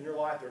things in your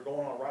life that are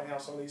going on right now,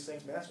 some of these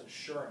things, man, that's an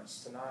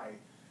assurance tonight,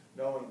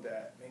 knowing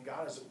that, man,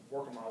 God is at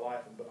work in my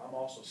life, but I'm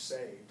also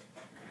saved.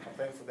 I'm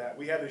thankful for that.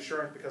 We have the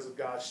assurance because of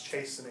God's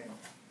chastening.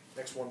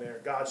 Next one there.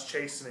 God's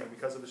chastening,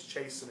 because of His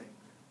chastening.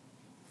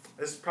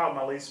 This is probably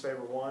my least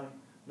favorite one.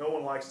 No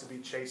one likes to be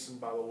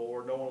chastened by the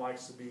Lord. No one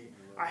likes to be...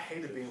 I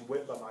hated being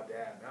whipped by my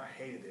dad, man.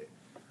 I hated it.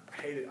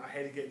 I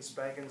hated getting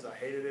spankings. I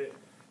hated it.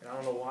 And I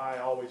don't know why I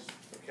always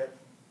kept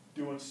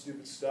doing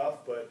stupid stuff,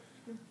 but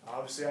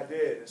obviously I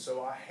did. And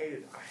so I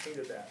hated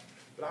that.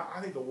 But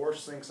I think the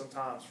worst thing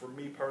sometimes for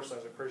me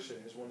personally as a Christian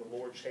is when the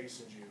Lord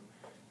chastens you.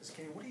 It's,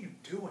 Kenny, what are you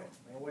doing,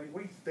 man? What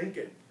are you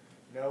thinking?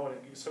 You know, and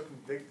you're so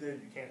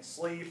convicted, you can't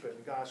sleep,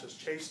 and God's just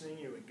chastening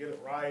you and get it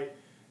right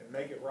and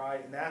make it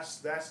right. And that's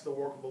the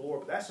work of the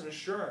Lord. But that's an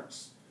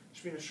assurance. It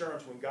should be an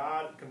assurance when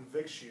God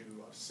convicts you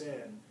of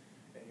sin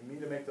and you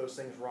need to make those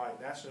things right.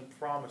 That's a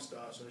promise to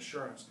us, an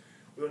assurance.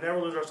 We will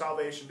never lose our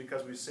salvation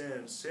because we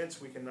sin.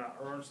 Since we cannot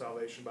earn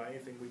salvation by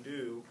anything we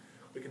do,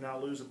 we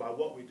cannot lose it by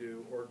what we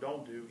do or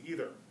don't do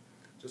either.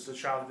 Just a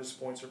child who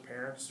disappoints their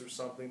parents, there's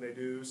something they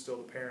do, still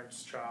the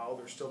parent's child,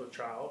 they're still the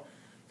child.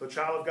 The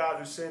child of God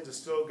who sins is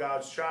still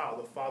God's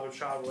child. The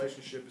father-child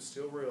relationship is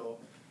still real,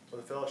 but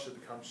the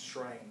fellowship becomes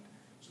strained.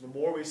 So the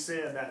more we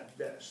sin, that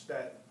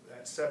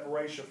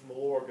separation from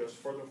the Lord goes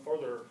further and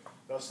further.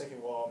 Thus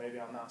thinking, well, maybe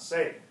I'm not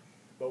saved.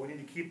 But we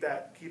need to keep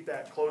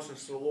that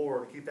closeness to the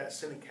Lord, keep that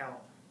sin account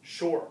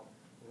short.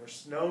 When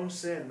there's known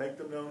sin, make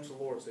them known to the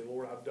Lord. Say,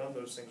 Lord, I've done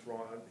those things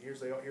wrong.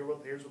 Here's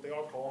what they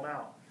are. Call them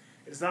out.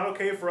 It's not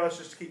okay for us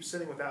just to keep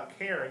sinning without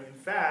caring. In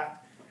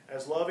fact,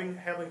 as loving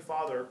Heavenly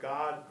Father,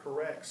 God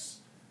corrects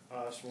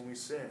us when we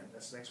sin.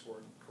 That's the next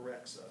word,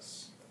 corrects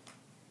us.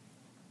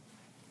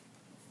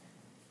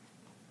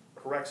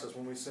 Corrects us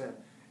when we sin.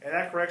 And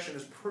that correction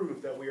is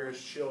proof that we are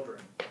His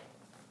children.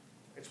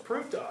 It's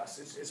proof to us.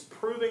 It's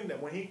proving that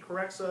when He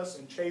corrects us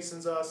and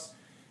chastens us,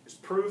 it's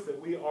proof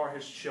that we are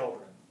His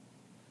children.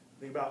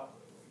 Think about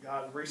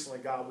God. Recently,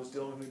 God was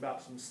dealing with me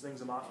about some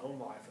things in my own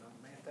life. And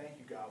I'm, man, thank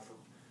you, God, for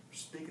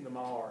speaking to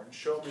my heart and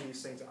showing me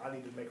these things that I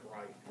need to make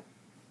right.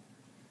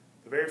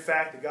 The very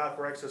fact that God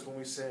corrects us when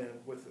we sin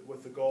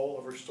with the goal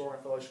of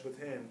restoring fellowship with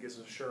Him gives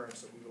us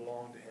assurance that we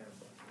belong to Him.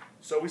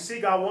 So we see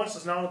God wants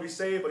us not only to be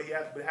saved, but He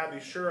has to have the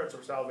assurance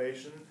of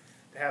salvation,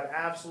 to have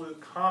absolute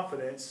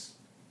confidence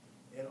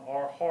in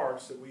our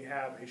hearts that we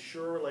have a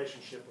sure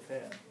relationship with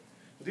Him.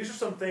 But these are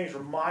some things,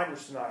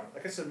 reminders tonight.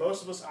 Like I said,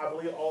 most of us, I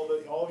believe all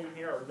of you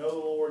here know the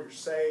Lord, you're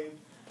saved,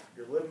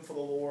 you're living for the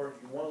Lord,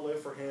 you want to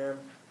live for Him.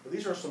 But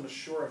these are some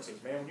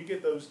assurances, man. When you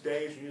get those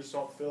days when you just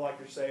don't feel like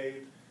you're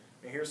saved,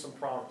 and here's some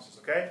promises,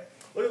 okay?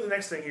 Look at the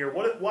next thing here.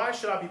 Why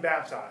should I be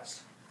baptized?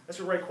 That's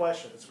a great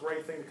question. It's a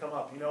great thing to come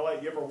up. You know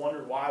what? You ever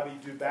wondered why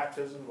we do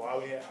baptism, why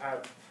we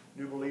have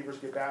new believers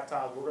get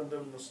baptized? We're going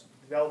to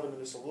delve into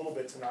this a little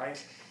bit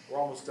tonight. We're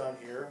almost done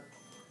here.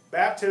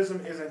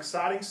 Baptism is an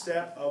exciting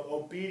step of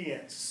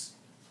obedience.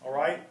 All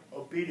right?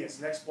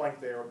 Obedience. Next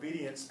blank there.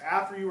 Obedience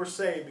after you are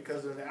saved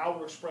because it's an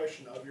outward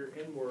expression of your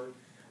inward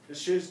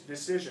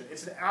decision.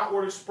 It's an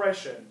outward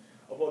expression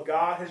of what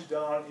God has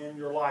done in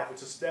your life.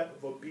 It's a step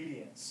of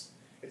obedience.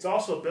 It's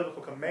also a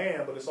biblical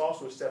command, but it's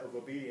also a step of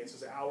obedience.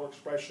 It's an outward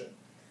expression.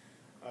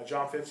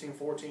 John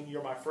 15:14, "You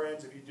are my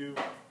friends if you do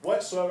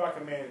whatsoever I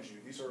commanded you."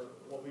 These are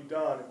what we've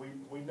done.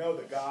 We know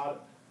that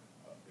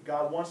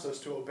God wants us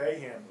to obey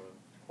Him.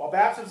 While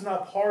baptism is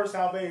not part of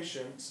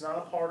salvation, it's not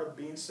a part of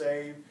being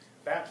saved.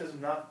 Baptism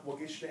is not what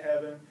gets you to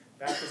heaven.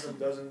 Baptism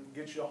doesn't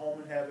get you a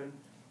home in heaven.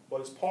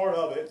 But as part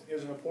of it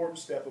is an important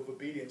step of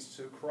obedience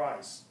to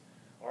Christ.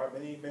 All right,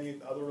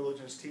 many other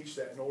religions teach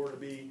that in order to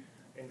be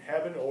in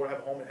heaven or have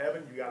a home in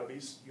heaven, you got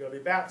to be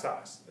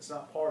baptized. That's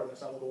not part of it.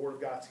 That's not what the Word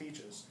of God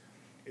teaches.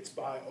 It's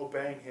by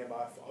obeying Him.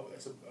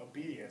 It's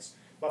obedience.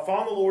 By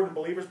following the Lord in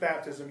believer's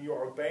baptism, you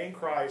are obeying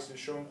Christ and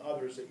showing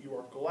others that you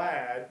are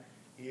glad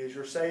He is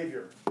your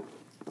Savior.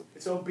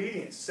 It's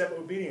obedience, step of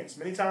obedience.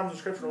 Many times in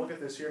Scripture, we'll look at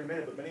this here in a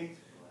minute, but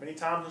many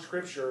times in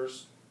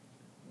Scriptures,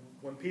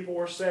 when people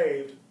were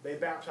saved, they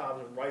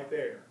baptized them right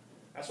there.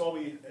 That's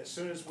why as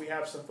soon as we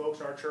have some folks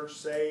in our church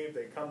saved,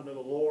 they come to know the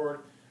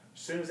Lord.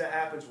 As soon as that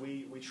happens,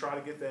 we try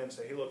to get them and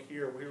say, hey, look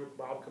here,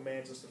 the Bible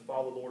commands us to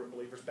follow the Lord in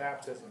believer's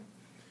baptism.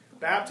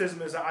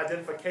 Baptism is an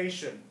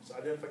identification. It's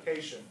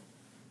identification.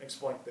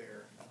 Explained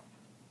there.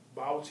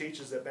 The Bible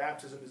teaches that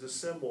baptism is a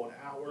symbol, an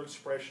outward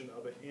expression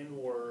of an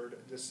inward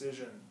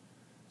decision.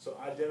 So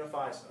it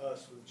identifies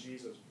us with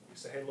Jesus. We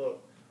say, hey,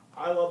 look,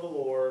 I love the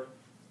Lord.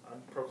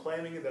 I'm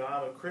proclaiming that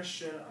I'm a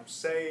Christian. I'm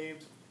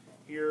saved.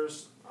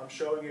 I'm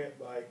showing it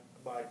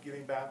by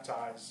getting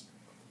baptized.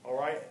 All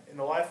right? In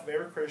the life of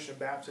every Christian,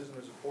 baptism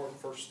is an important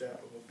first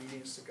step of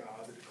obedience to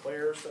God that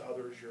declares to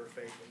others your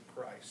faith in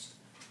Christ.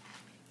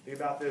 Think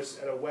about this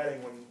at a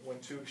wedding when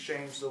two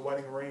exchange the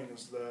wedding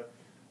rings.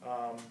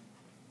 Between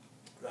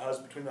the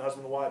husband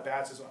and the wife,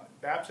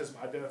 baptism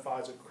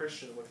identifies a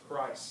Christian with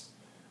Christ.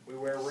 We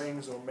wear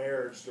rings on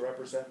marriage to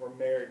represent we're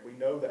married. We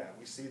know that.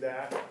 We see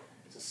that.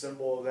 It's a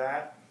symbol of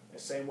that. In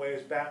the same way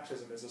as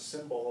baptism is a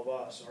symbol of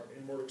us, our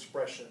inward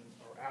expression,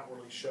 or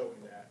outwardly showing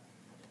that.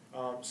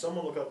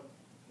 Someone look up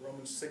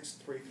Romans 6,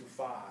 3 through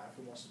 5.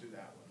 Who wants to do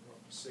that one?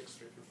 Romans 6,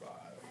 3 through 5.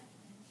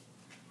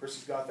 Chris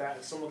has got that.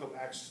 And someone look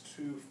up Acts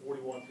 2,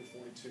 41 through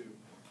 42.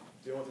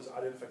 Dealing with this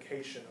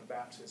identification of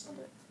baptism.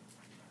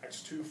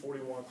 Acts 2,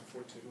 41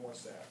 through 42. Who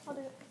wants that? I'll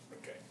do it.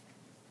 Okay.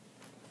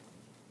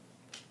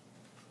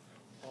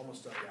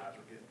 Almost done, guys.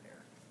 We're getting there.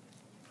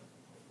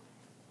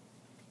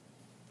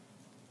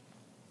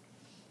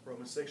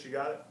 Romans 6, you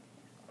got it?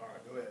 All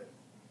right, go ahead.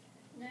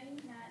 Know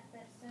ye not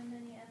that so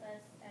many of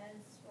us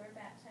as were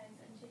baptized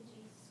into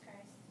Jesus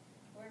Christ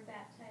were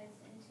baptized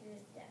into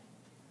his death?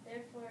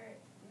 Therefore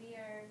we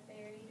are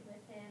buried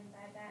with him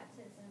by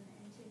baptism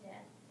into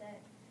death,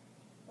 that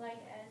like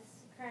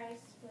as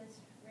Christ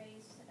was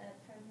raised up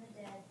from the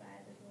dead by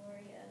the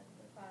glory of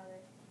the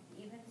Father,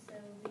 even so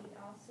we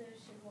also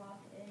should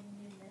walk in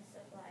newness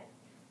of life.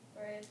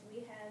 For if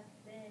we have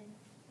been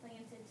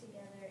planted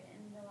together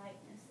in the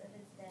likeness of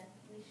his death,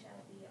 we shall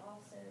be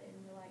also in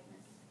the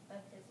likeness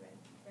of his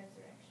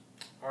resurrection.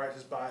 All right,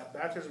 just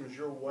baptism is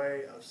your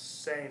way of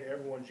saying to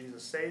everyone,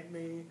 Jesus saved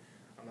me.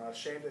 I'm not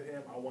ashamed of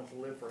him. I want to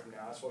live for him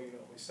now. That's why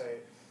we say,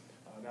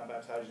 now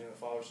baptized in the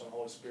Father, Son, and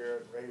Holy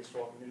Spirit, ready to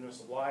walk in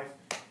newness of life.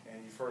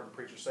 And you've heard the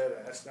preacher say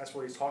that. That's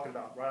what he's talking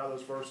about right out of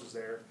those verses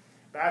there.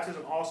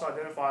 Baptism also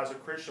identifies a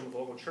Christian with the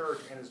local church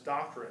and his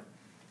doctrine.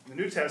 In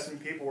the New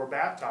Testament, people were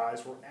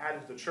baptized, were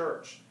added to the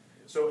church.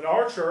 So in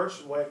our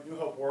church, the way New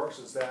Hope works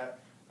is that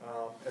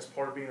as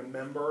part of being a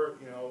member,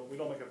 we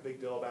don't make a big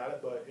deal about it,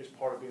 but it's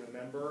part of being a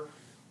member.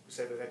 We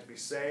say that they have to be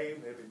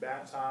saved, they have to be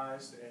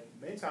baptized, and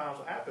many times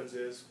what happens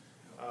is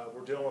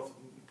we're dealing with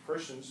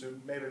Christians who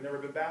maybe have never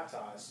been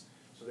baptized.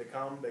 So they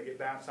come, they get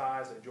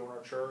baptized, they join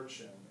our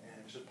church, and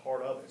it's just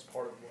part of it. It's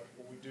part of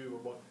what we do, or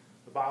what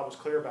the Bible is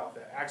clear about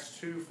that. Acts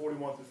 2,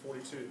 41 through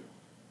 42.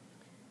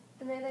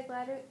 And they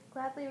that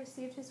gladly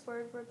received his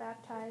word were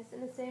baptized,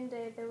 and the same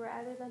day there were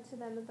added unto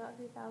them about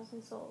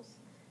 3,000 souls.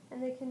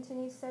 And they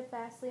continued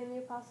steadfastly in the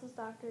apostles'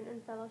 doctrine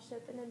and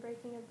fellowship, and in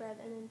breaking of bread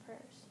and in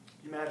prayers.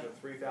 Can you imagine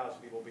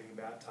 3,000 people being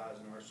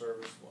baptized in our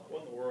service? Well,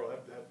 what in the world?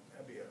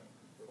 That'd be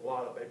a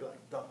lot of, they'd be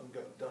like, dump and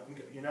go, dump and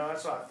go.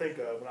 That's what I think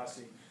of when I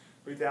see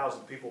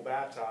 3,000 people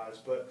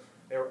baptized. But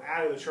they were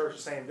added to the church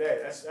the same day.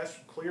 That's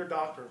clear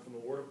doctrine from the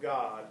Word of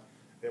God,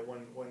 that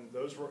when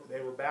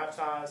they were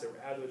baptized, they were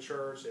added to the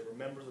church, they were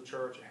members of the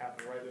church, it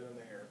happened right then and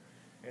there.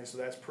 And so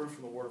that's proof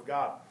from the Word of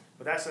God.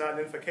 But that's an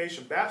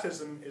identification.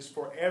 Baptism is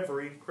for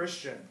every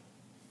Christian.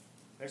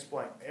 Next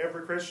blank.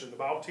 Every Christian. The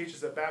Bible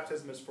teaches that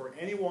baptism is for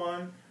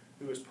anyone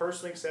who has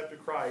personally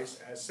accepted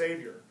Christ as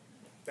Savior.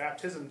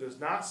 Baptism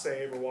does not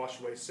save or wash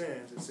away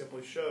sins. It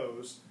simply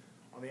shows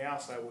on the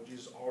outside what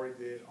Jesus already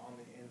did on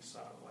the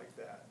inside, like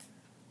that.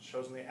 It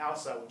shows on the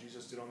outside what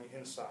Jesus did on the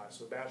inside.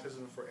 So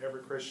baptism is for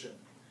every Christian.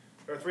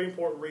 There are 3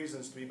 important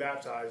reasons to be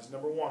baptized.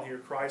 Number 1 here,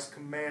 Christ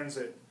commands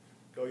it.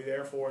 Go ye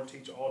therefore and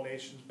teach all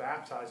nations,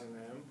 baptizing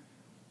them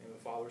in the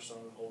Father, Son,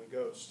 and Holy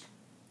Ghost.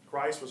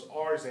 Christ was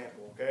our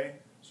example, okay?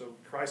 So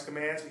Christ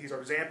commands it. He's our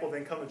example.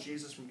 Then come to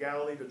Jesus from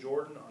Galilee to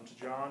Jordan unto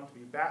John to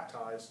be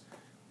baptized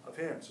of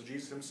him. So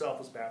Jesus himself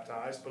was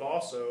baptized, but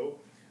also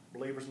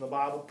believers in the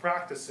Bible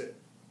practice it.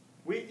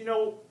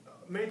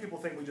 Many people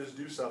think we just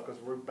do stuff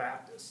because we're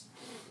Baptists.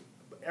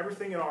 But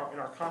everything in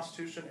our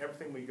Constitution,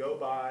 everything we go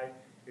by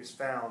is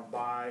found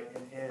by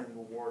and in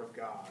the Word of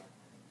God.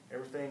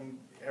 Everything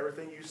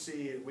you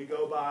see, we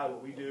go by,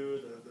 what we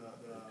do,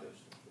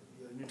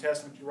 the New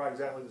Testament, you're right,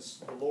 exactly.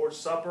 The Lord's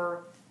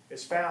Supper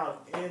is found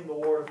in the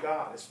Word of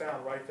God. It's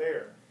found right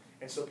there.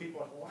 And so people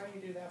are like, well, why do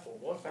you do that for?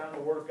 Well, it's found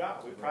in the Word of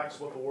God. We practice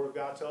what the Word of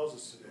God tells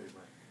us to do.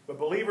 But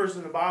believers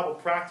in the Bible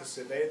practice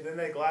it. Then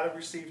they gladly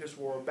received His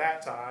word,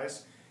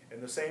 baptized,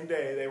 and the same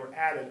day they were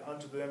added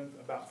unto them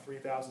about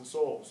 3,000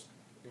 souls.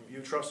 If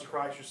you trust in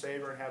Christ your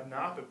Savior and have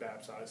not been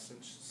baptized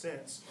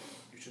since,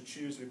 you should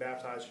choose to be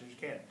baptized as you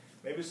can.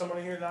 Maybe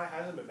someone here tonight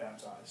hasn't been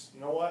baptized.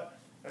 You know what?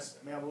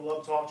 Man, we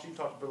love to talk to you.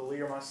 Talk to Brother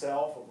Lee or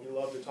myself. We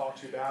love to talk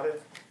to you about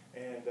it.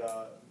 And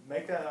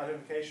make that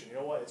identification. You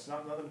know what? It's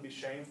not nothing to be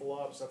shameful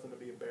of. It's nothing to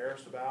be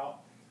embarrassed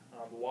about.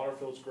 The water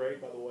feels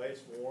great, by the way.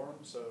 It's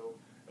warm. So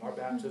our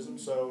baptism.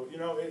 So, you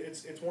know,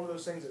 it's one of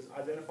those things that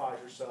identifies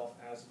yourself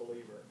as a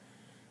believer.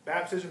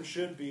 Baptism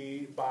should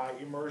be by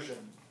immersion.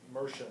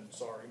 Immersion.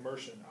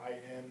 I-M-M-E-R-S-I-O-N.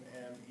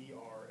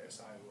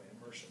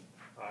 Immersion.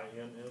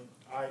 I-M-M-E-R-S-I-O-N.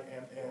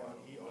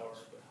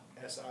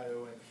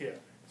 Yeah,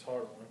 it's a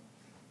hard one.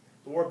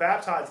 The word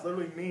baptize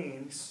literally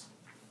means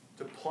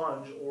to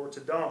plunge or to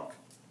dunk.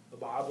 The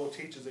Bible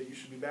teaches that you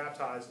should be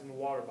baptized in the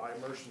water by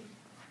immersion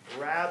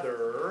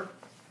rather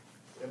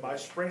than by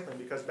sprinkling,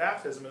 because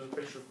baptism is a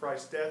picture of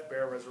Christ's death,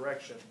 burial,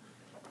 resurrection.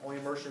 Only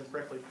immersion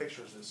correctly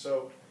pictures this.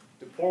 So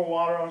to pour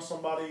water on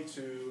somebody,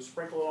 to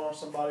sprinkle it on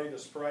somebody, to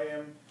spray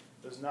him,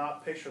 does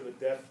not picture the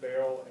death,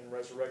 burial, and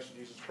resurrection of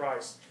Jesus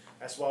Christ.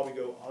 That's why we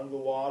go under the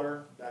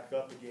water, back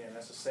up again.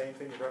 That's the same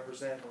thing to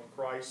represent when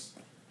Christ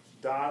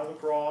died on the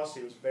cross,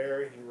 He was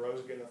buried, He rose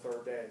again the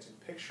third day. It's a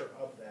picture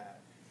of that.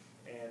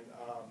 And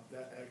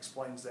that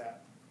explains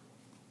that.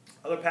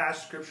 Other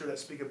passages of Scripture that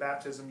speak of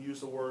baptism use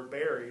the word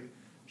buried,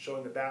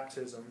 showing that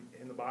baptism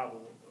in the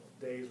Bible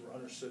days were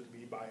understood to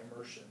be by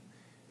immersion.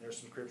 And there's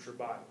some Scripture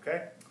by it,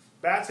 okay?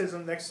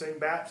 Baptism, next thing,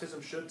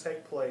 baptism should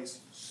take place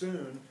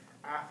soon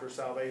after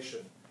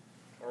salvation.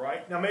 All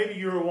right? Now, maybe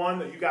you were one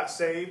that you got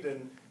saved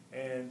and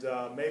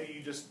maybe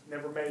you just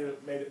never made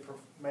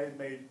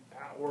it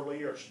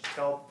outwardly or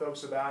tell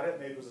folks about it.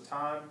 Maybe it was a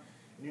time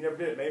and you never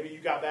did. Maybe you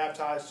got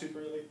baptized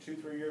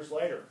 2-3 years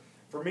later.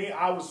 For me,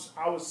 I was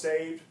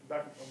saved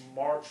back in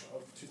March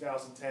of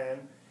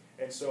 2010,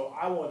 and so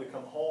I wanted to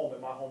come home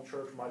at my home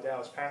church where my dad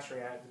was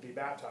pastoring at to be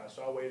baptized.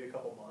 So I waited a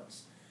couple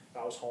months.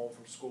 I was home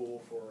from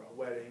school for a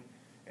wedding,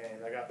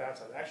 and I got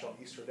baptized. Actually, on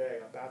Easter Day, I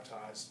got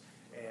baptized,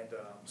 and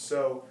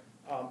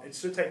it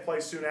should take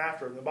place soon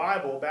after. In the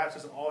Bible,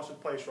 baptism always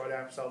took place right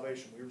after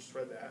salvation. We just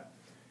read that.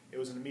 It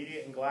was an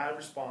immediate and glad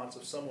response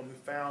of someone who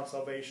found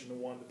salvation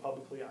and wanted to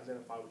publicly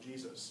identify with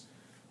Jesus.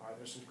 All right,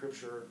 there's some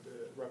Scripture to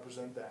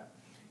represent that.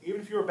 Even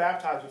if you were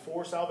baptized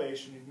before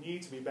salvation, you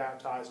need to be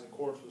baptized in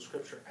accordance with the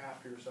Scripture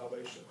after your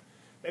salvation.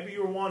 Maybe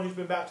you were one who's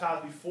been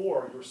baptized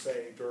before you were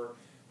saved, or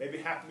maybe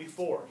it happened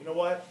before. You know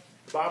what?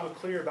 The Bible is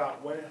clear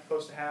about when it's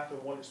supposed to happen,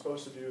 what it's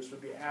supposed to do. It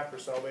should be after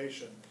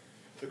salvation.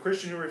 The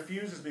Christian who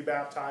refuses to be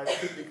baptized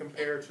could be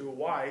compared to a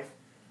wife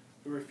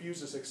who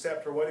refuses to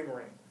accept her wedding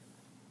ring.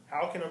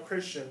 How can a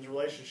Christian's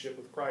relationship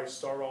with Christ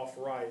start off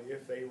right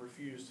if they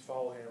refuse to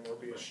follow Him or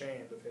be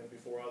ashamed of Him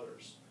before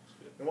others?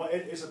 And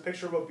it's a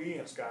picture of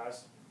obedience,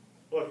 guys.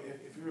 Look,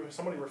 if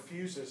somebody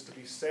refuses to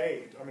be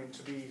saved,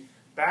 to be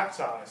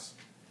baptized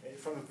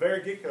from the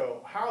very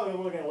get-go, how are they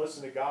really going to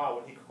listen to God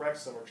when He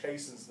corrects them or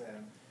chastens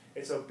them?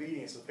 It's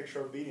obedience, a picture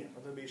of obedience,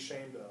 nothing to be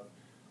ashamed of.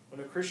 When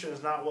a Christian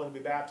is not willing to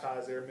be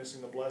baptized, they are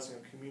missing the blessing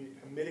of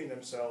committing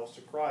themselves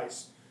to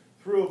Christ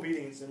through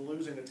obedience and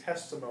losing the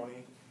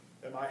testimony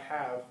that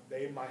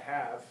they might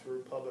have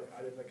through public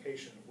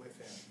identification with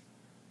Him.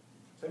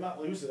 So they might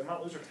lose it. They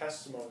might lose their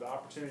testimony, the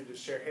opportunity to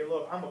share, hey,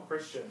 look, I'm a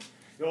Christian.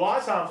 You know, a lot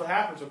of times what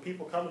happens when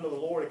people come into the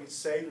Lord and get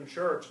saved in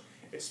church,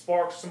 it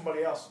sparks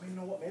somebody else. You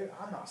know what, maybe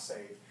I'm not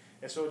saved.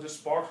 And so it just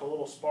sparks a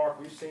little spark.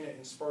 We've seen it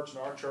in spurts in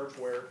our church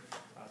where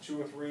 2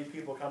 or 3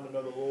 people come to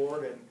know the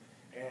Lord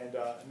and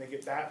they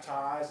get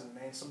baptized, and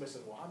man, somebody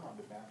says, well, I'm not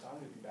been baptized, I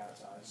need to be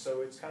baptized.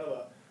 So it's kind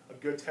of a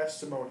good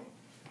testimony.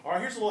 All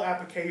right, here's a little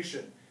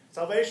application.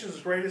 Salvation is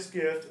the greatest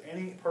gift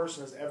any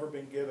person has ever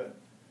been given.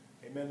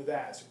 Amen to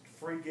that. It's a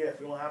free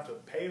gift. We don't have to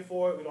pay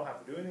for it. We don't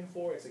have to do anything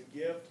for it. It's a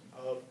gift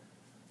of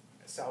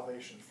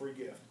salvation, free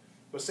gift.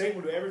 But Satan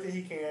will do everything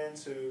he can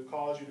to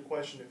cause you to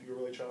question if you're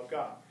really a child of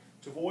God.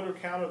 To avoid or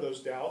counter those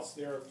doubts,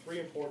 there are 3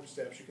 important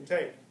steps you can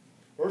take.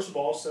 First of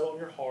all, settle in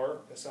your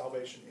heart that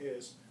salvation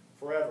is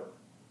forever.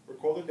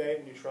 Record the date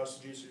when you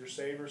trust Jesus as your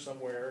Savior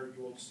somewhere.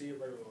 You will see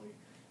it regularly.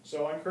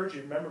 So I encourage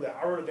you, remember that.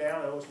 I wrote it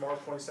down. It was March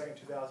 22nd,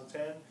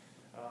 2010.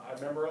 I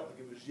remember it like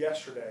it was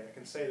yesterday. I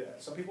can say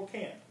that. Some people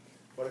can't.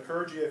 But I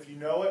encourage you, if you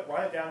know it,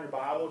 write it down in your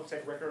Bible to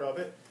take record of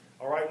it.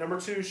 All right, number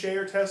 2, share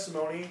your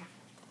testimony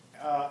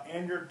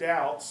and your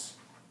doubts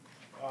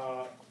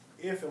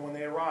if and when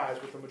they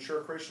arise with a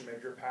mature Christian.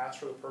 Maybe your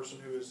pastor, the person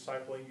who is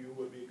discipling you,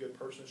 would be a good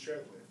person to share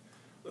it with.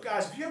 Look,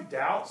 guys, if you have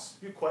doubts,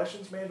 if you have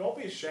questions, man, don't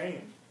be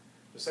ashamed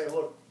to say,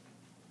 look,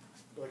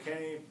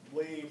 Kenny,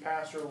 Lee,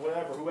 pastor,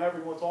 whatever, whoever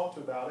you want to talk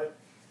to about it,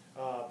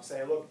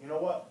 say, look, you know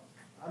what?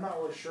 I'm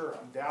not really sure.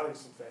 I'm doubting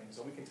some things.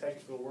 And we can take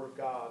it to the Word of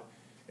God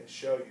and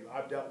show you.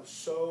 I've dealt with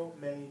so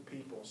many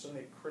people, so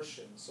many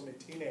Christians, so many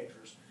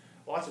teenagers,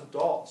 lots of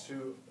adults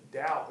who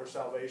doubt their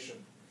salvation.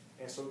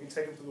 And so we can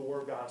take them through the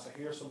Word of God. So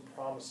here are some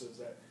promises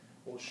that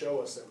will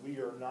show us that we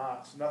are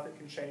not, nothing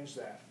can change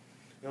that.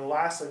 And then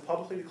lastly,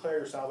 publicly declare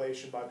your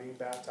salvation by being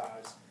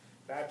baptized.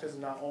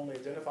 Baptism not only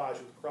identifies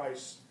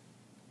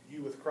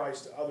you with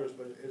Christ to others,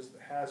 but it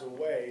has a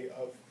way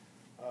of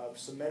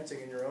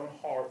cementing in your own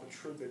heart the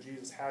truth that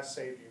Jesus has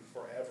saved you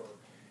forever.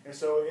 And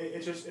so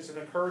it's an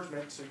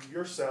encouragement to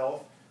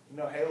yourself. You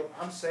know, hey, look,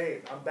 I'm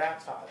saved. I'm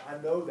baptized.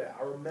 I know that.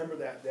 I remember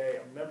that day.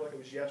 I remember like it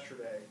was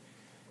yesterday.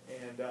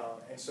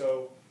 And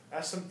so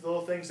that's some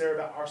little things there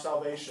about our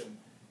salvation.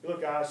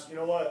 Look, guys, you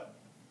know what?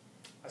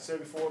 I said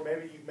before,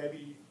 maybe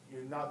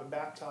you've not been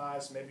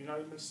baptized. Maybe you've not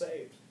even been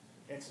saved.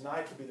 And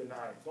tonight could be the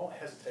night. Don't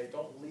hesitate.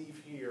 Don't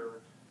leave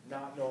here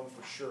not knowing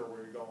for sure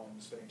where you're going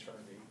to spend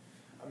eternity.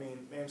 I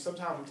mean, man,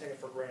 sometimes we take it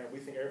for granted. We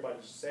think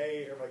everybody's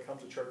saved. Everybody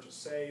comes to church is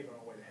saved on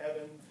the way to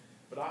heaven.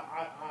 But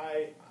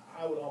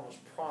I would almost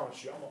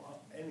promise you,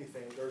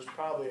 anything, there's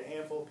probably a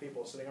handful of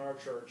people sitting in our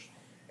church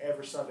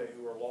every Sunday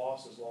who are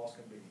lost as lost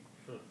can be.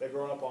 They've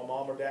grown up on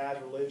mom or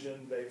dad's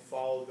religion. They've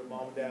followed their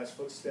mom and dad's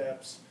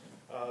footsteps.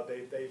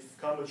 They've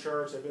come to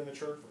church. They've been in the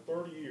church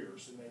for 30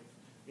 years. And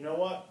you know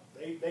what?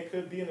 They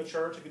could be in the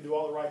church. They could do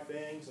all the right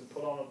things and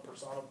put on a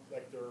persona,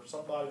 like they're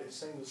somebody. They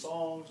sing the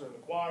songs in the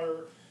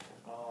choir.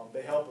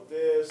 They help with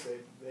this.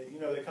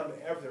 They come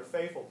to they're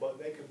faithful, but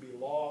they could be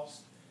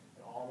lost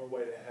and on their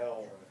way to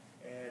hell.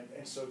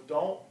 And so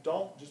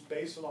don't just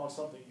base it on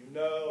something you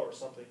know or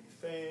something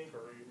you think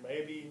or you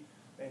maybe,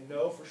 and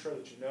know for sure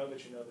that you know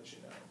that you know that you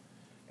know.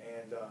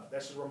 And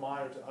that's just a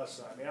reminder to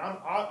us. I mean,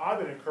 I've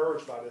been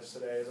encouraged by this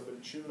today as I've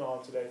been chewing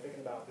on today,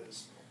 thinking about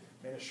this.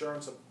 Man,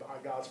 assurance of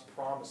God's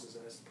promises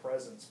and His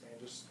presence, man,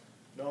 just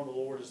knowing the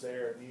Lord is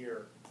there and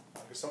near.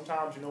 Because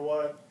sometimes, you know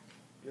what,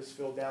 you just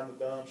feel down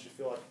the dumps, you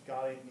feel like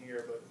God ain't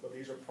near, but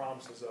these are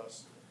promises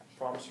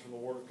from the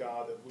Word of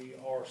God that we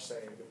are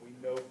saved, that we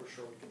know for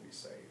sure we can be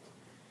saved.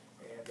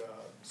 And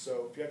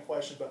so if you have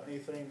questions about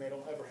anything, man,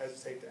 don't ever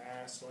hesitate to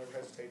ask, don't ever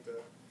hesitate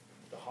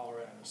to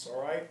holler at us,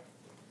 all right?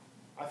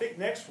 I think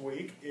next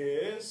week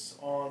is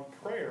on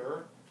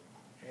prayer,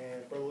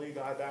 and Brother Lee,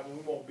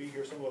 we won't be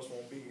here. Some of us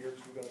won't be here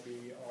because we're going to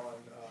be on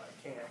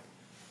camp.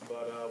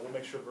 But we'll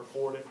make sure to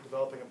record it.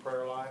 Developing a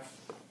prayer life.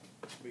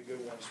 It's going to be a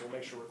good one. So we'll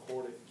make sure to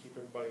record it and keep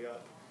everybody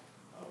up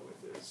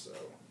with this. So